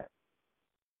saying that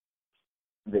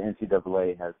the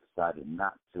NCAA has decided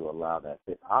not to allow that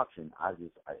fifth option. I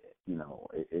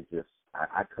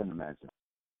couldn't imagine.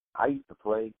 I used to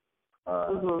play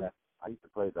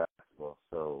basketball,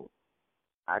 so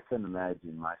I couldn't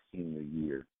imagine my senior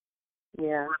year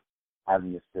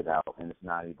having to sit out, and it's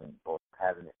not even, or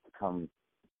having it come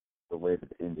the way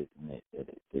that it ended.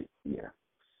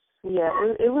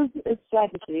 It's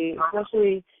sad to see,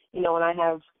 especially, when I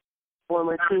have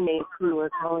former teammates who are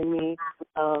calling me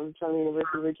from the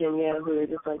University of Virginia, who are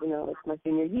just like, it's my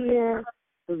senior year.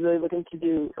 I was really looking to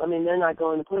do, they're not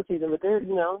going to postseason, but they're,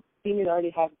 seniors already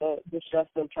have the stress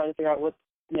of trying to figure out what's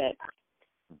next.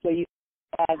 So you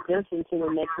add this into the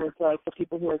mix, and it's like the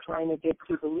people who are trying to get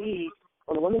to the league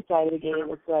on the women's side of the game,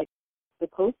 it's like the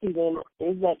postseason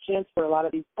is that chance for a lot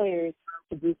of these players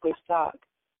to boost their stock.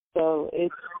 So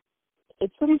it's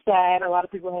pretty sad. A lot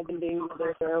of people have been doing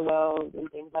their farewells and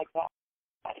things like that.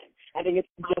 I think it's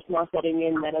just now setting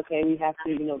in that, okay, we have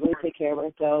to, really take care of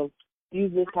ourselves,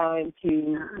 use this time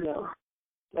to,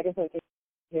 like I said, take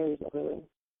care of everything.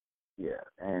 Yeah,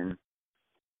 and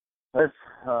let's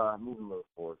move a little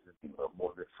forward, just be a little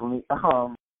more for me.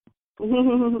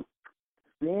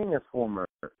 Being a former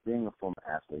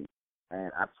athlete,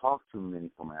 and I've talked to many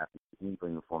former athletes, me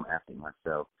being a former athlete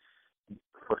myself,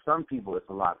 for some people it's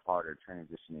a lot harder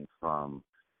transitioning from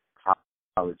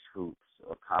college hoops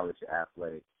or college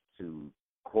athletics to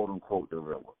quote unquote the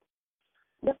real world.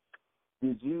 Yep.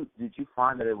 Did you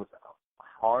find that it was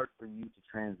hard for you to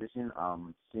transition?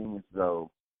 Seeing as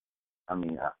though,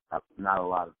 not a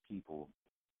lot of people.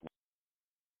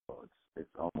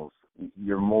 It's almost,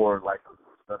 you're more like,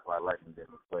 that's why I like them, than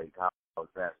play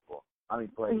college basketball.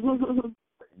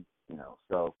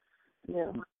 So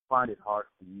yeah. you find it hard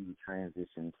for you to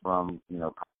transition from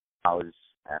college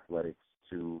athletics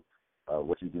to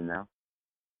what you do now?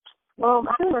 Well,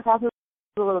 I think my process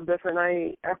was a little different.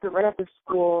 Right after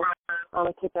school,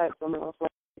 I took that summer off,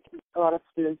 like a lot of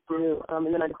students do,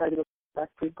 and then I decided to go back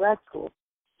to grad school.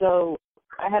 So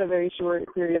I had a very short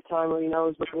period of time where, I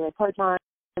was working like part-time,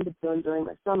 but during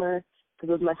my summer, because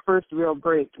it was my first real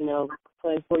break,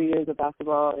 playing 4 years of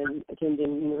basketball and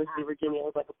attending University of Virginia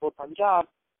was like a full-time job.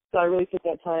 So I really took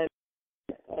that time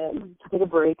to take a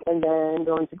break, and then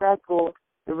going to grad school,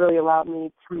 it really allowed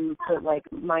me to put like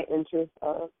my interest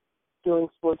of doing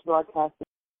sports broadcasting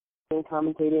and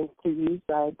commentating to use.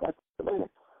 I got to learn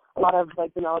a lot of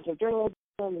like the knowledge of journalism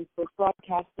and sports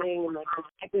broadcasting and like the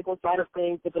technical side of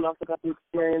things, but then also got the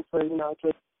experience where, I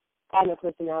could add my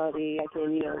personality. I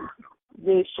can,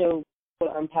 really show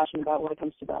what I'm passionate about when it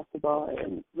comes to basketball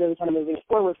and really kind of moving it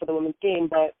forward for the women's game.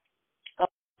 But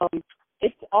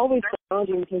it's always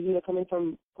challenging because, coming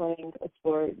from playing a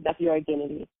sport, that's your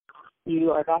identity.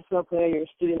 You are a basketball player, you're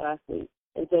a student athlete.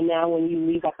 And so now when you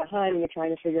leave that behind and you're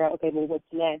trying to figure out, okay, well, what's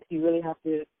next, you really have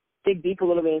to dig deep a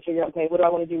little bit and figure out, okay, what do I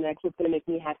want to do next? What's going to make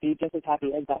me happy, just as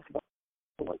happy as basketball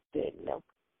once did,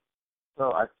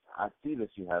 So I see that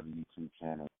you have a YouTube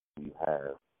channel. You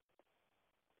have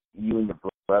you and your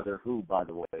brother, who, by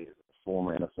the way, is a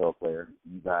former NFL player.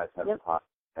 You guys have a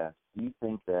podcast. Do you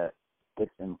think that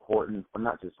it's important for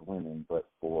not just women, but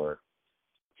for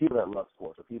people that love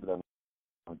sports or people that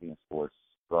want to be in sports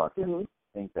broadcasting? Do you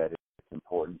think that it's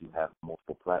important to have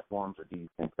multiple platforms, or do you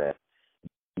think that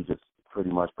you just pretty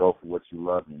much go for what you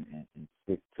love and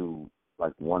stick to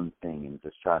like one thing and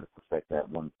just try to perfect that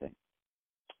one thing?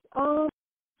 I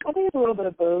think it's a little bit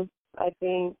of both. I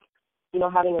think,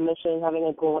 having a mission, having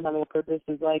a goal, and having a purpose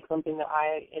is like something that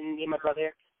I and me and my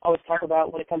brother always talk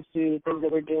about when it comes to things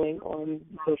that we're doing on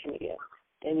social media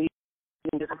and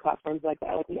using different platforms like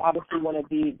that. Like, we obviously want to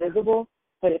be visible,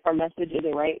 but if our message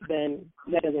isn't right, then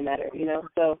that doesn't matter,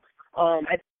 So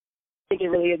I think it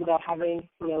really is about having,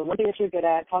 one thing that you're good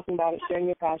at, talking about it, sharing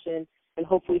your passion, and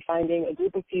hopefully finding a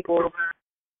group of people,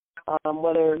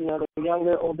 whether, they're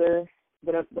younger, older,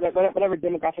 whatever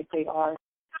demographic they are,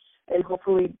 and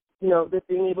hopefully, just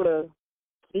being able to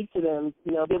speak to them,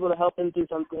 be able to help them do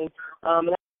something. And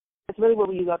that's really what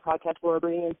we use our podcast for,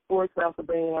 bringing in sports, but also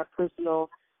bringing in our personal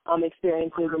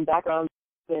experiences and backgrounds.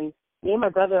 And me and my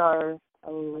brother are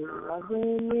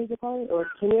 11 years apart or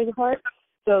 10 years apart,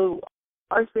 so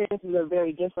our experiences are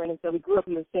very different. And so we grew up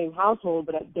in the same household,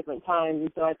 but at different times.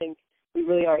 And so I think we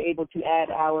really are able to add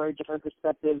our different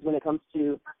perspectives when it comes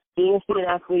to being a student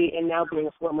athlete and now being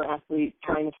a former athlete,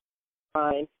 trying to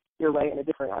find your way in a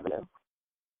different avenue.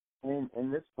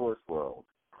 In this sports world,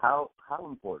 how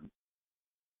important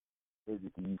is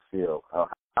it, do you feel,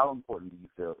 how important do you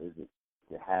feel is it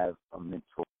to have a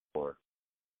mentor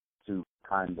to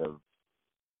kind of,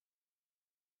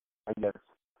 I guess,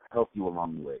 help you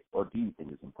along the way? Or do you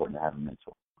think it's important to have a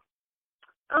mentor?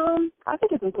 I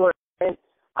think it's important.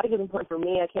 I think it's important for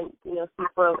me. I can't, speak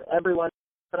for everyone,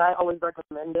 but I always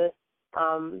recommend it.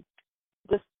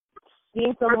 Just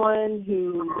seeing someone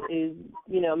who is,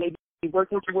 maybe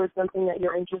working towards something that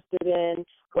you're interested in,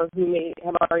 or who may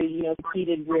have already,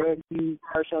 succeeded where you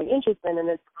are showing interest in,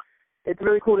 and it's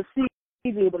really cool to see,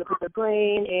 be able to put their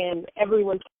brain, and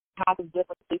everyone's path is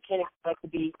different. So you can't expect to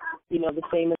be, the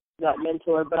same as that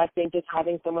mentor, but I think just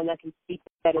having someone that can speak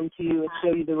that into you and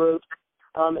show you the ropes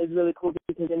is really cool,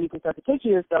 because then you can start to picture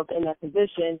yourself in that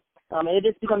position, and it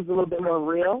just becomes a little bit more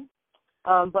real.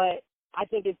 But I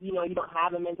think if, you don't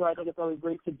have a mentor, I think it's always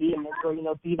great to be a mentor,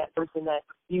 be that person that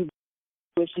you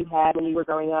wish you had when you were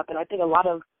growing up. And I think a lot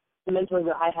of the mentors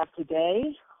that I have today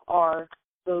are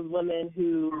those women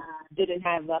who didn't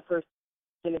have that person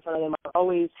in front of them. I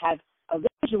always had a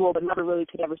visual, but never really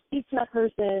could ever speak to that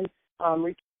person,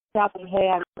 reach out and,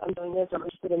 hey, I'm doing this, I'm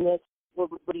interested in this, what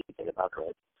do you think about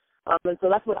this? And so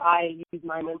that's what I use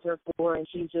my mentor for, and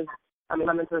she's just,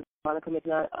 my mentor is Monica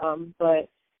McNutt, but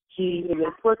she is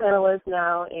a sports analyst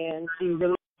now, and she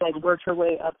really worked her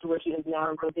way up to where she is now,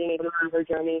 and so being able to see her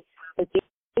journey and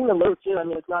seeing the low too.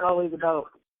 It's not always about,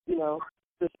 the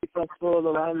successful or the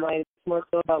limelight. It's more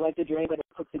so about the journey that it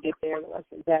took to get there, and the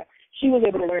lessons that she was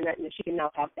able to learn that she can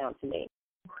now pass down to me.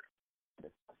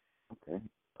 Okay.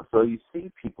 So you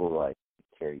see people like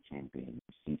Cari Champion,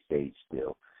 you see Sage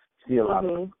Steele, you see a lot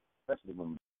of, especially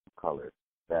women of color,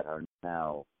 that are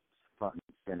now front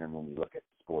and center when we look at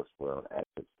the sports world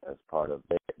as part of,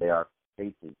 they are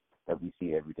faces that we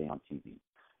see every day on TV.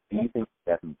 Do you think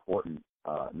that's important,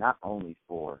 not only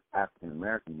for African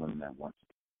American women that want to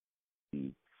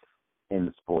be in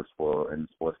the sports world and the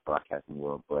sports broadcasting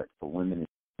world, but for women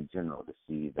in general, to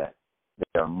see that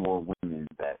there are more women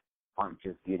that aren't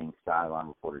just getting sideline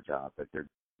reporter jobs, that they're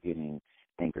getting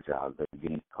anchor jobs, that they're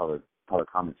getting color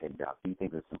commentating jobs? Do you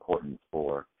think it's important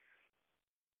for?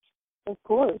 Of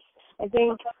course. I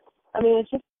think, it's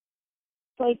just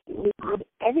like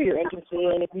whatever you're interested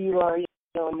in, if you are, you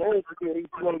know, a nurse, if you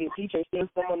want to be a teacher, seeing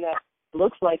someone that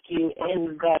looks like you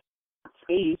in that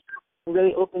space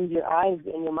really opens your eyes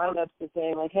and your mind up to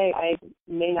saying, like, hey, I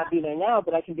may not be there now,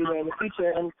 but I can be there in the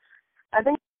future. And I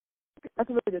think that's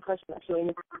a really good question, actually.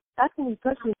 And asking these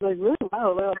questions like really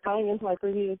well, well, tying into my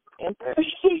previous answer.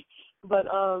 but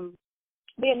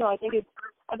yeah, no, I think it's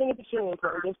extremely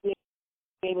important just being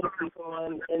able to see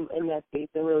someone in that space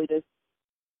and really just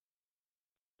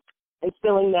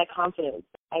instilling that confidence.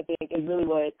 I think is really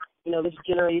what, you know, this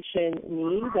generation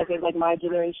needs. I think like my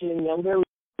generation and younger, we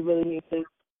really need to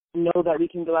know that we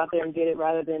can go out there and get it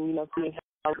rather than, you know, seeing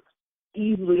how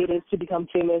easily it is to become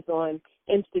famous on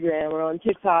Instagram or on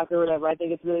TikTok or whatever. I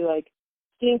think it's really like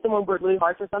seeing someone work really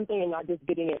hard for something and not just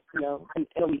getting it, you know, in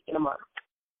a week, in a month.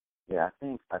 Yeah,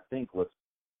 I think what's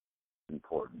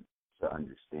important to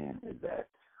understand is that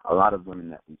a lot of women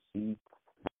that we see,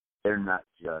 they're not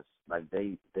just like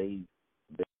they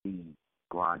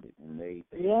grinded and they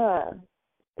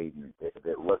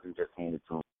it wasn't just handed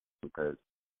to them because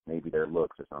maybe their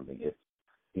looks or something. It's,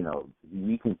 you know,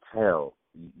 we can tell,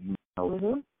 you know,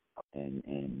 Mm-hmm.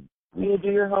 and you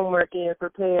do your homework and you're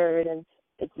prepared, and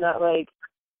it's not like,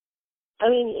 I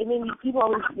mean, people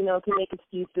always, you know, can make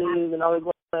excuses and always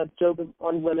want to joke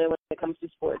on women when it comes to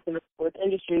sports and the sports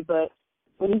industry, but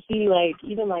when you see, like,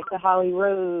 even, like, the Holly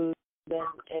Rose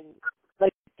and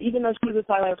like, even though she's a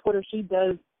sideline reporter, she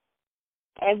does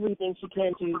everything she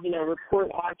can to, you know,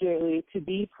 report accurately, to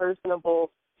be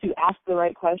personable, to ask the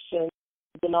right questions.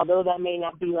 And although that may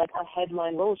not be, like, a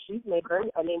headline role, she's made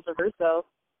a name for herself,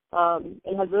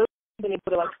 and has really been able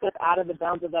to, like, step out of the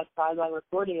bounds of that sideline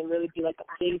reporting and really be, like,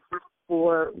 a face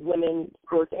for women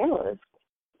sports analysts.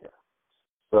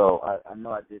 So I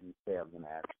know I didn't say I was going to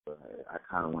ask, but I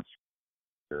kind of want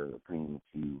your opinion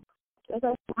to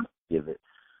give it.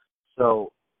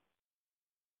 So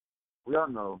we all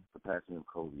know the passing of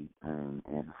Kobe and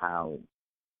how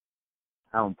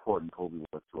important Kobe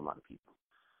was to a lot of people.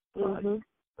 Mm-hmm.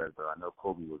 But I know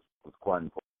Kobe was quite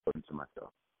important to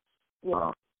myself.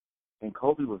 Yeah. And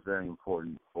Kobe was very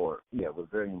important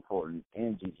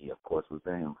and Gigi, of course, was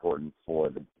very important for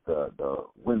the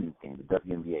women's game, the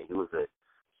WNBA. He was a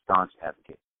staunch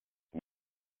advocate.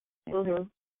 Mm-hmm.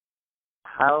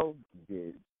 How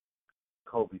did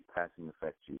Kobe's passing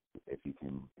affect you, if you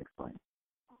can explain?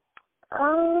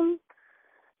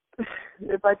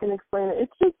 If I can explain it,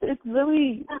 it's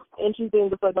really interesting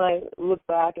just like when I look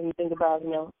back and think about,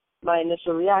 you know, my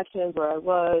initial reactions, where I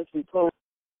was, who told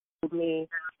me,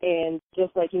 and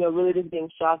just like, you know, really just being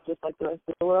shocked just like the rest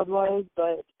of the world was.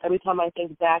 But every time I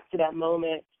think back to that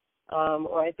moment,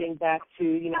 or I think back to,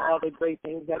 you know, all the great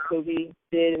things that Kobe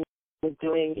did and was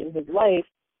doing in his life,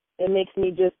 it makes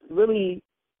me just really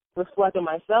reflect on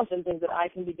myself and things that I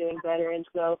can be doing better. And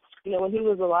so, you know, when he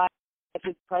was alive,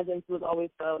 his presence was always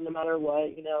felt no matter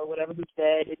what, you know, whatever he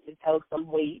said, it just held some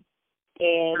weight.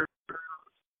 And,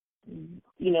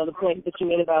 you know, the point that you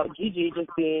made about Gigi just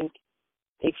being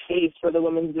a face for the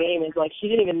women's game is like she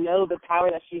didn't even know the power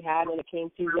that she had when it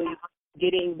came to really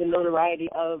getting the notoriety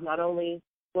of not only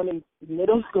women's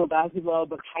middle school basketball,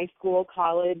 but high school,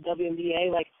 college,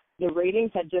 WNBA. Like the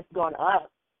ratings had just gone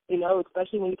up, you know,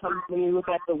 especially when you look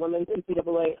at the women's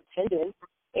NCAA attendance.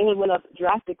 It went up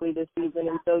drastically this season,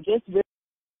 and so just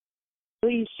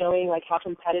really showing like how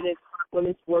competitive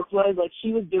women's sports was. Like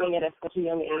she was doing it at such a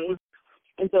young age,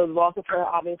 and so the loss of her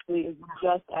obviously is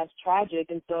just as tragic.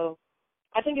 And so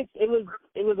I think it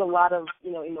was a lot of,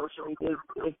 you know, emotions,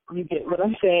 if you get what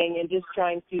I'm saying, and just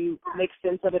trying to make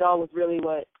sense of it all was really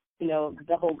what, you know,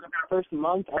 the whole first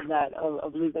month of that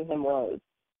of losing him was.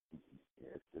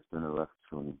 Yeah, it's been a rough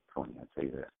 2020, I'd say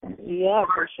that. Yeah,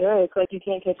 for sure. It's like you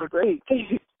can't catch a break.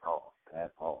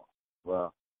 At all.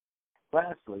 Well,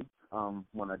 lastly,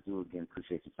 when I do again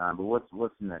appreciate your time, but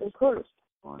what's next? Of course.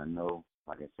 I know,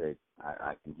 like I said,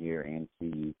 I can hear and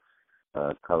see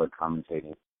you color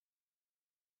commentating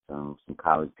some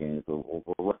college games. But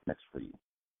what's next for you?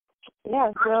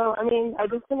 Yeah, so I mean, I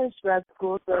just finished grad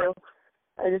school, so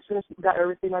I just got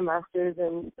received my master's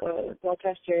in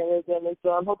broadcast journalism, and so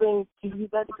I'm hoping to use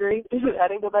that degree. I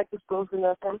didn't go back to school for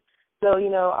nothing. So, you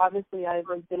know, obviously I've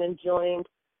been enjoying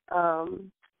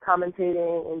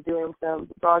commentating and doing some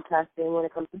broadcasting when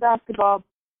it comes to basketball,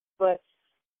 but,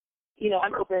 you know,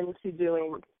 I'm open to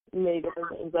doing many different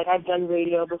things. Like I've done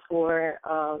radio before,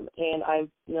 and I've,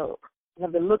 you know,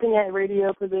 have been looking at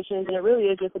radio positions, and it really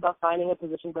is just about finding a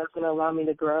position that's going to allow me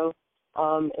to grow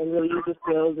and really use the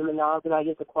skills and the knowledge that I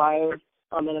just acquired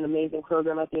in an amazing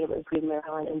program at the University of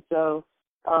Maryland. And so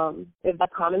if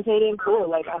that's commentating, cool.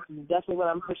 Like, that's definitely what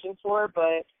I'm pushing for,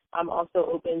 but I'm also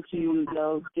open to, you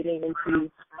know, getting into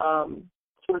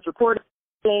sports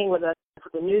reporting, whether that's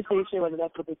with the news station, whether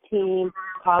that's with the team,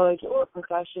 college or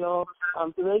professional.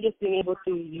 So really just being able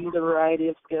to use a variety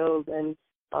of skills and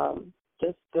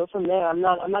just go from there. I'm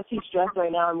not too stressed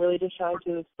right now. I'm really just trying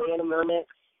to stay in a moment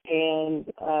and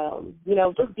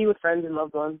just be with friends and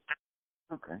loved ones.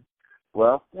 Okay.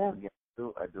 Well, yeah.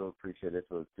 I do appreciate it.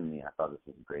 So to me, I thought this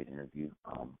was a great interview.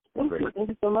 Thank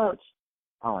you so much.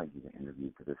 I like you to interview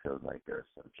because it feels like there's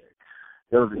a subject.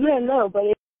 But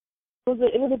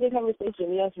it was a good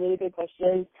conversation. Yes, really good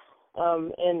questions.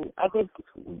 And I think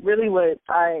really what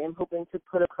I am hoping to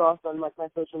put across on my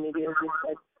social media is just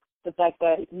like the fact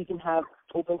that we can have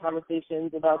open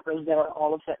conversations about things that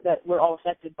we're all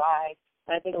affected by.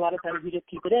 And I think a lot of times we just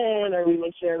keep it in or we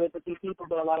may share it with a few people,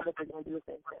 but a lot of us are going to do the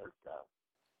same thing. So.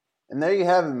 And there you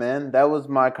have it, man. That was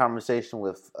my conversation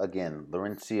with, again,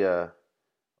 Laurencia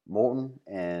Moulton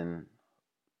and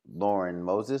Lauren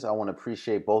Moses. I want to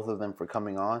appreciate both of them for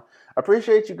coming on. I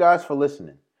appreciate you guys for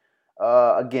listening.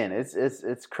 Again,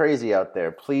 it's crazy out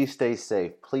there. Please stay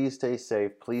safe. Please stay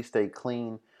safe. Please stay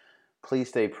clean. Please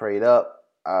stay prayed up.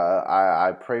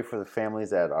 I pray for the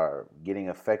families that are getting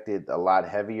affected a lot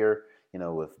heavier,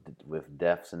 with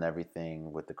deaths and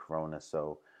everything with the corona.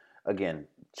 So, again,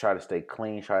 try to stay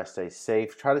clean. Try to stay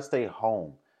safe. Try to stay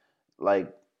home.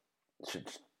 Like,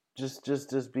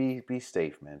 just be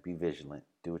safe, man. Be vigilant.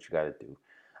 Do what you got to do.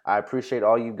 I appreciate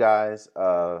all you guys.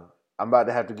 I'm about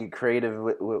to have to get creative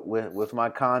with my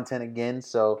content again.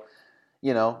 So,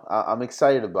 I'm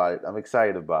excited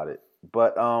about it.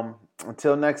 But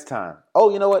until next time.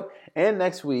 Oh, you know what? And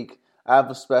next week, I have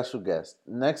a special guest.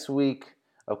 Next week,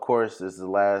 of course, is the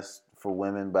last for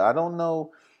women. But I don't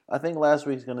know. I think last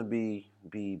week's going to be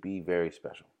very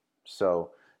special.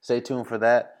 So stay tuned for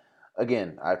that.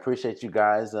 Again, I appreciate you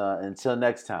guys. Until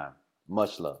next time,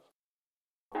 much love.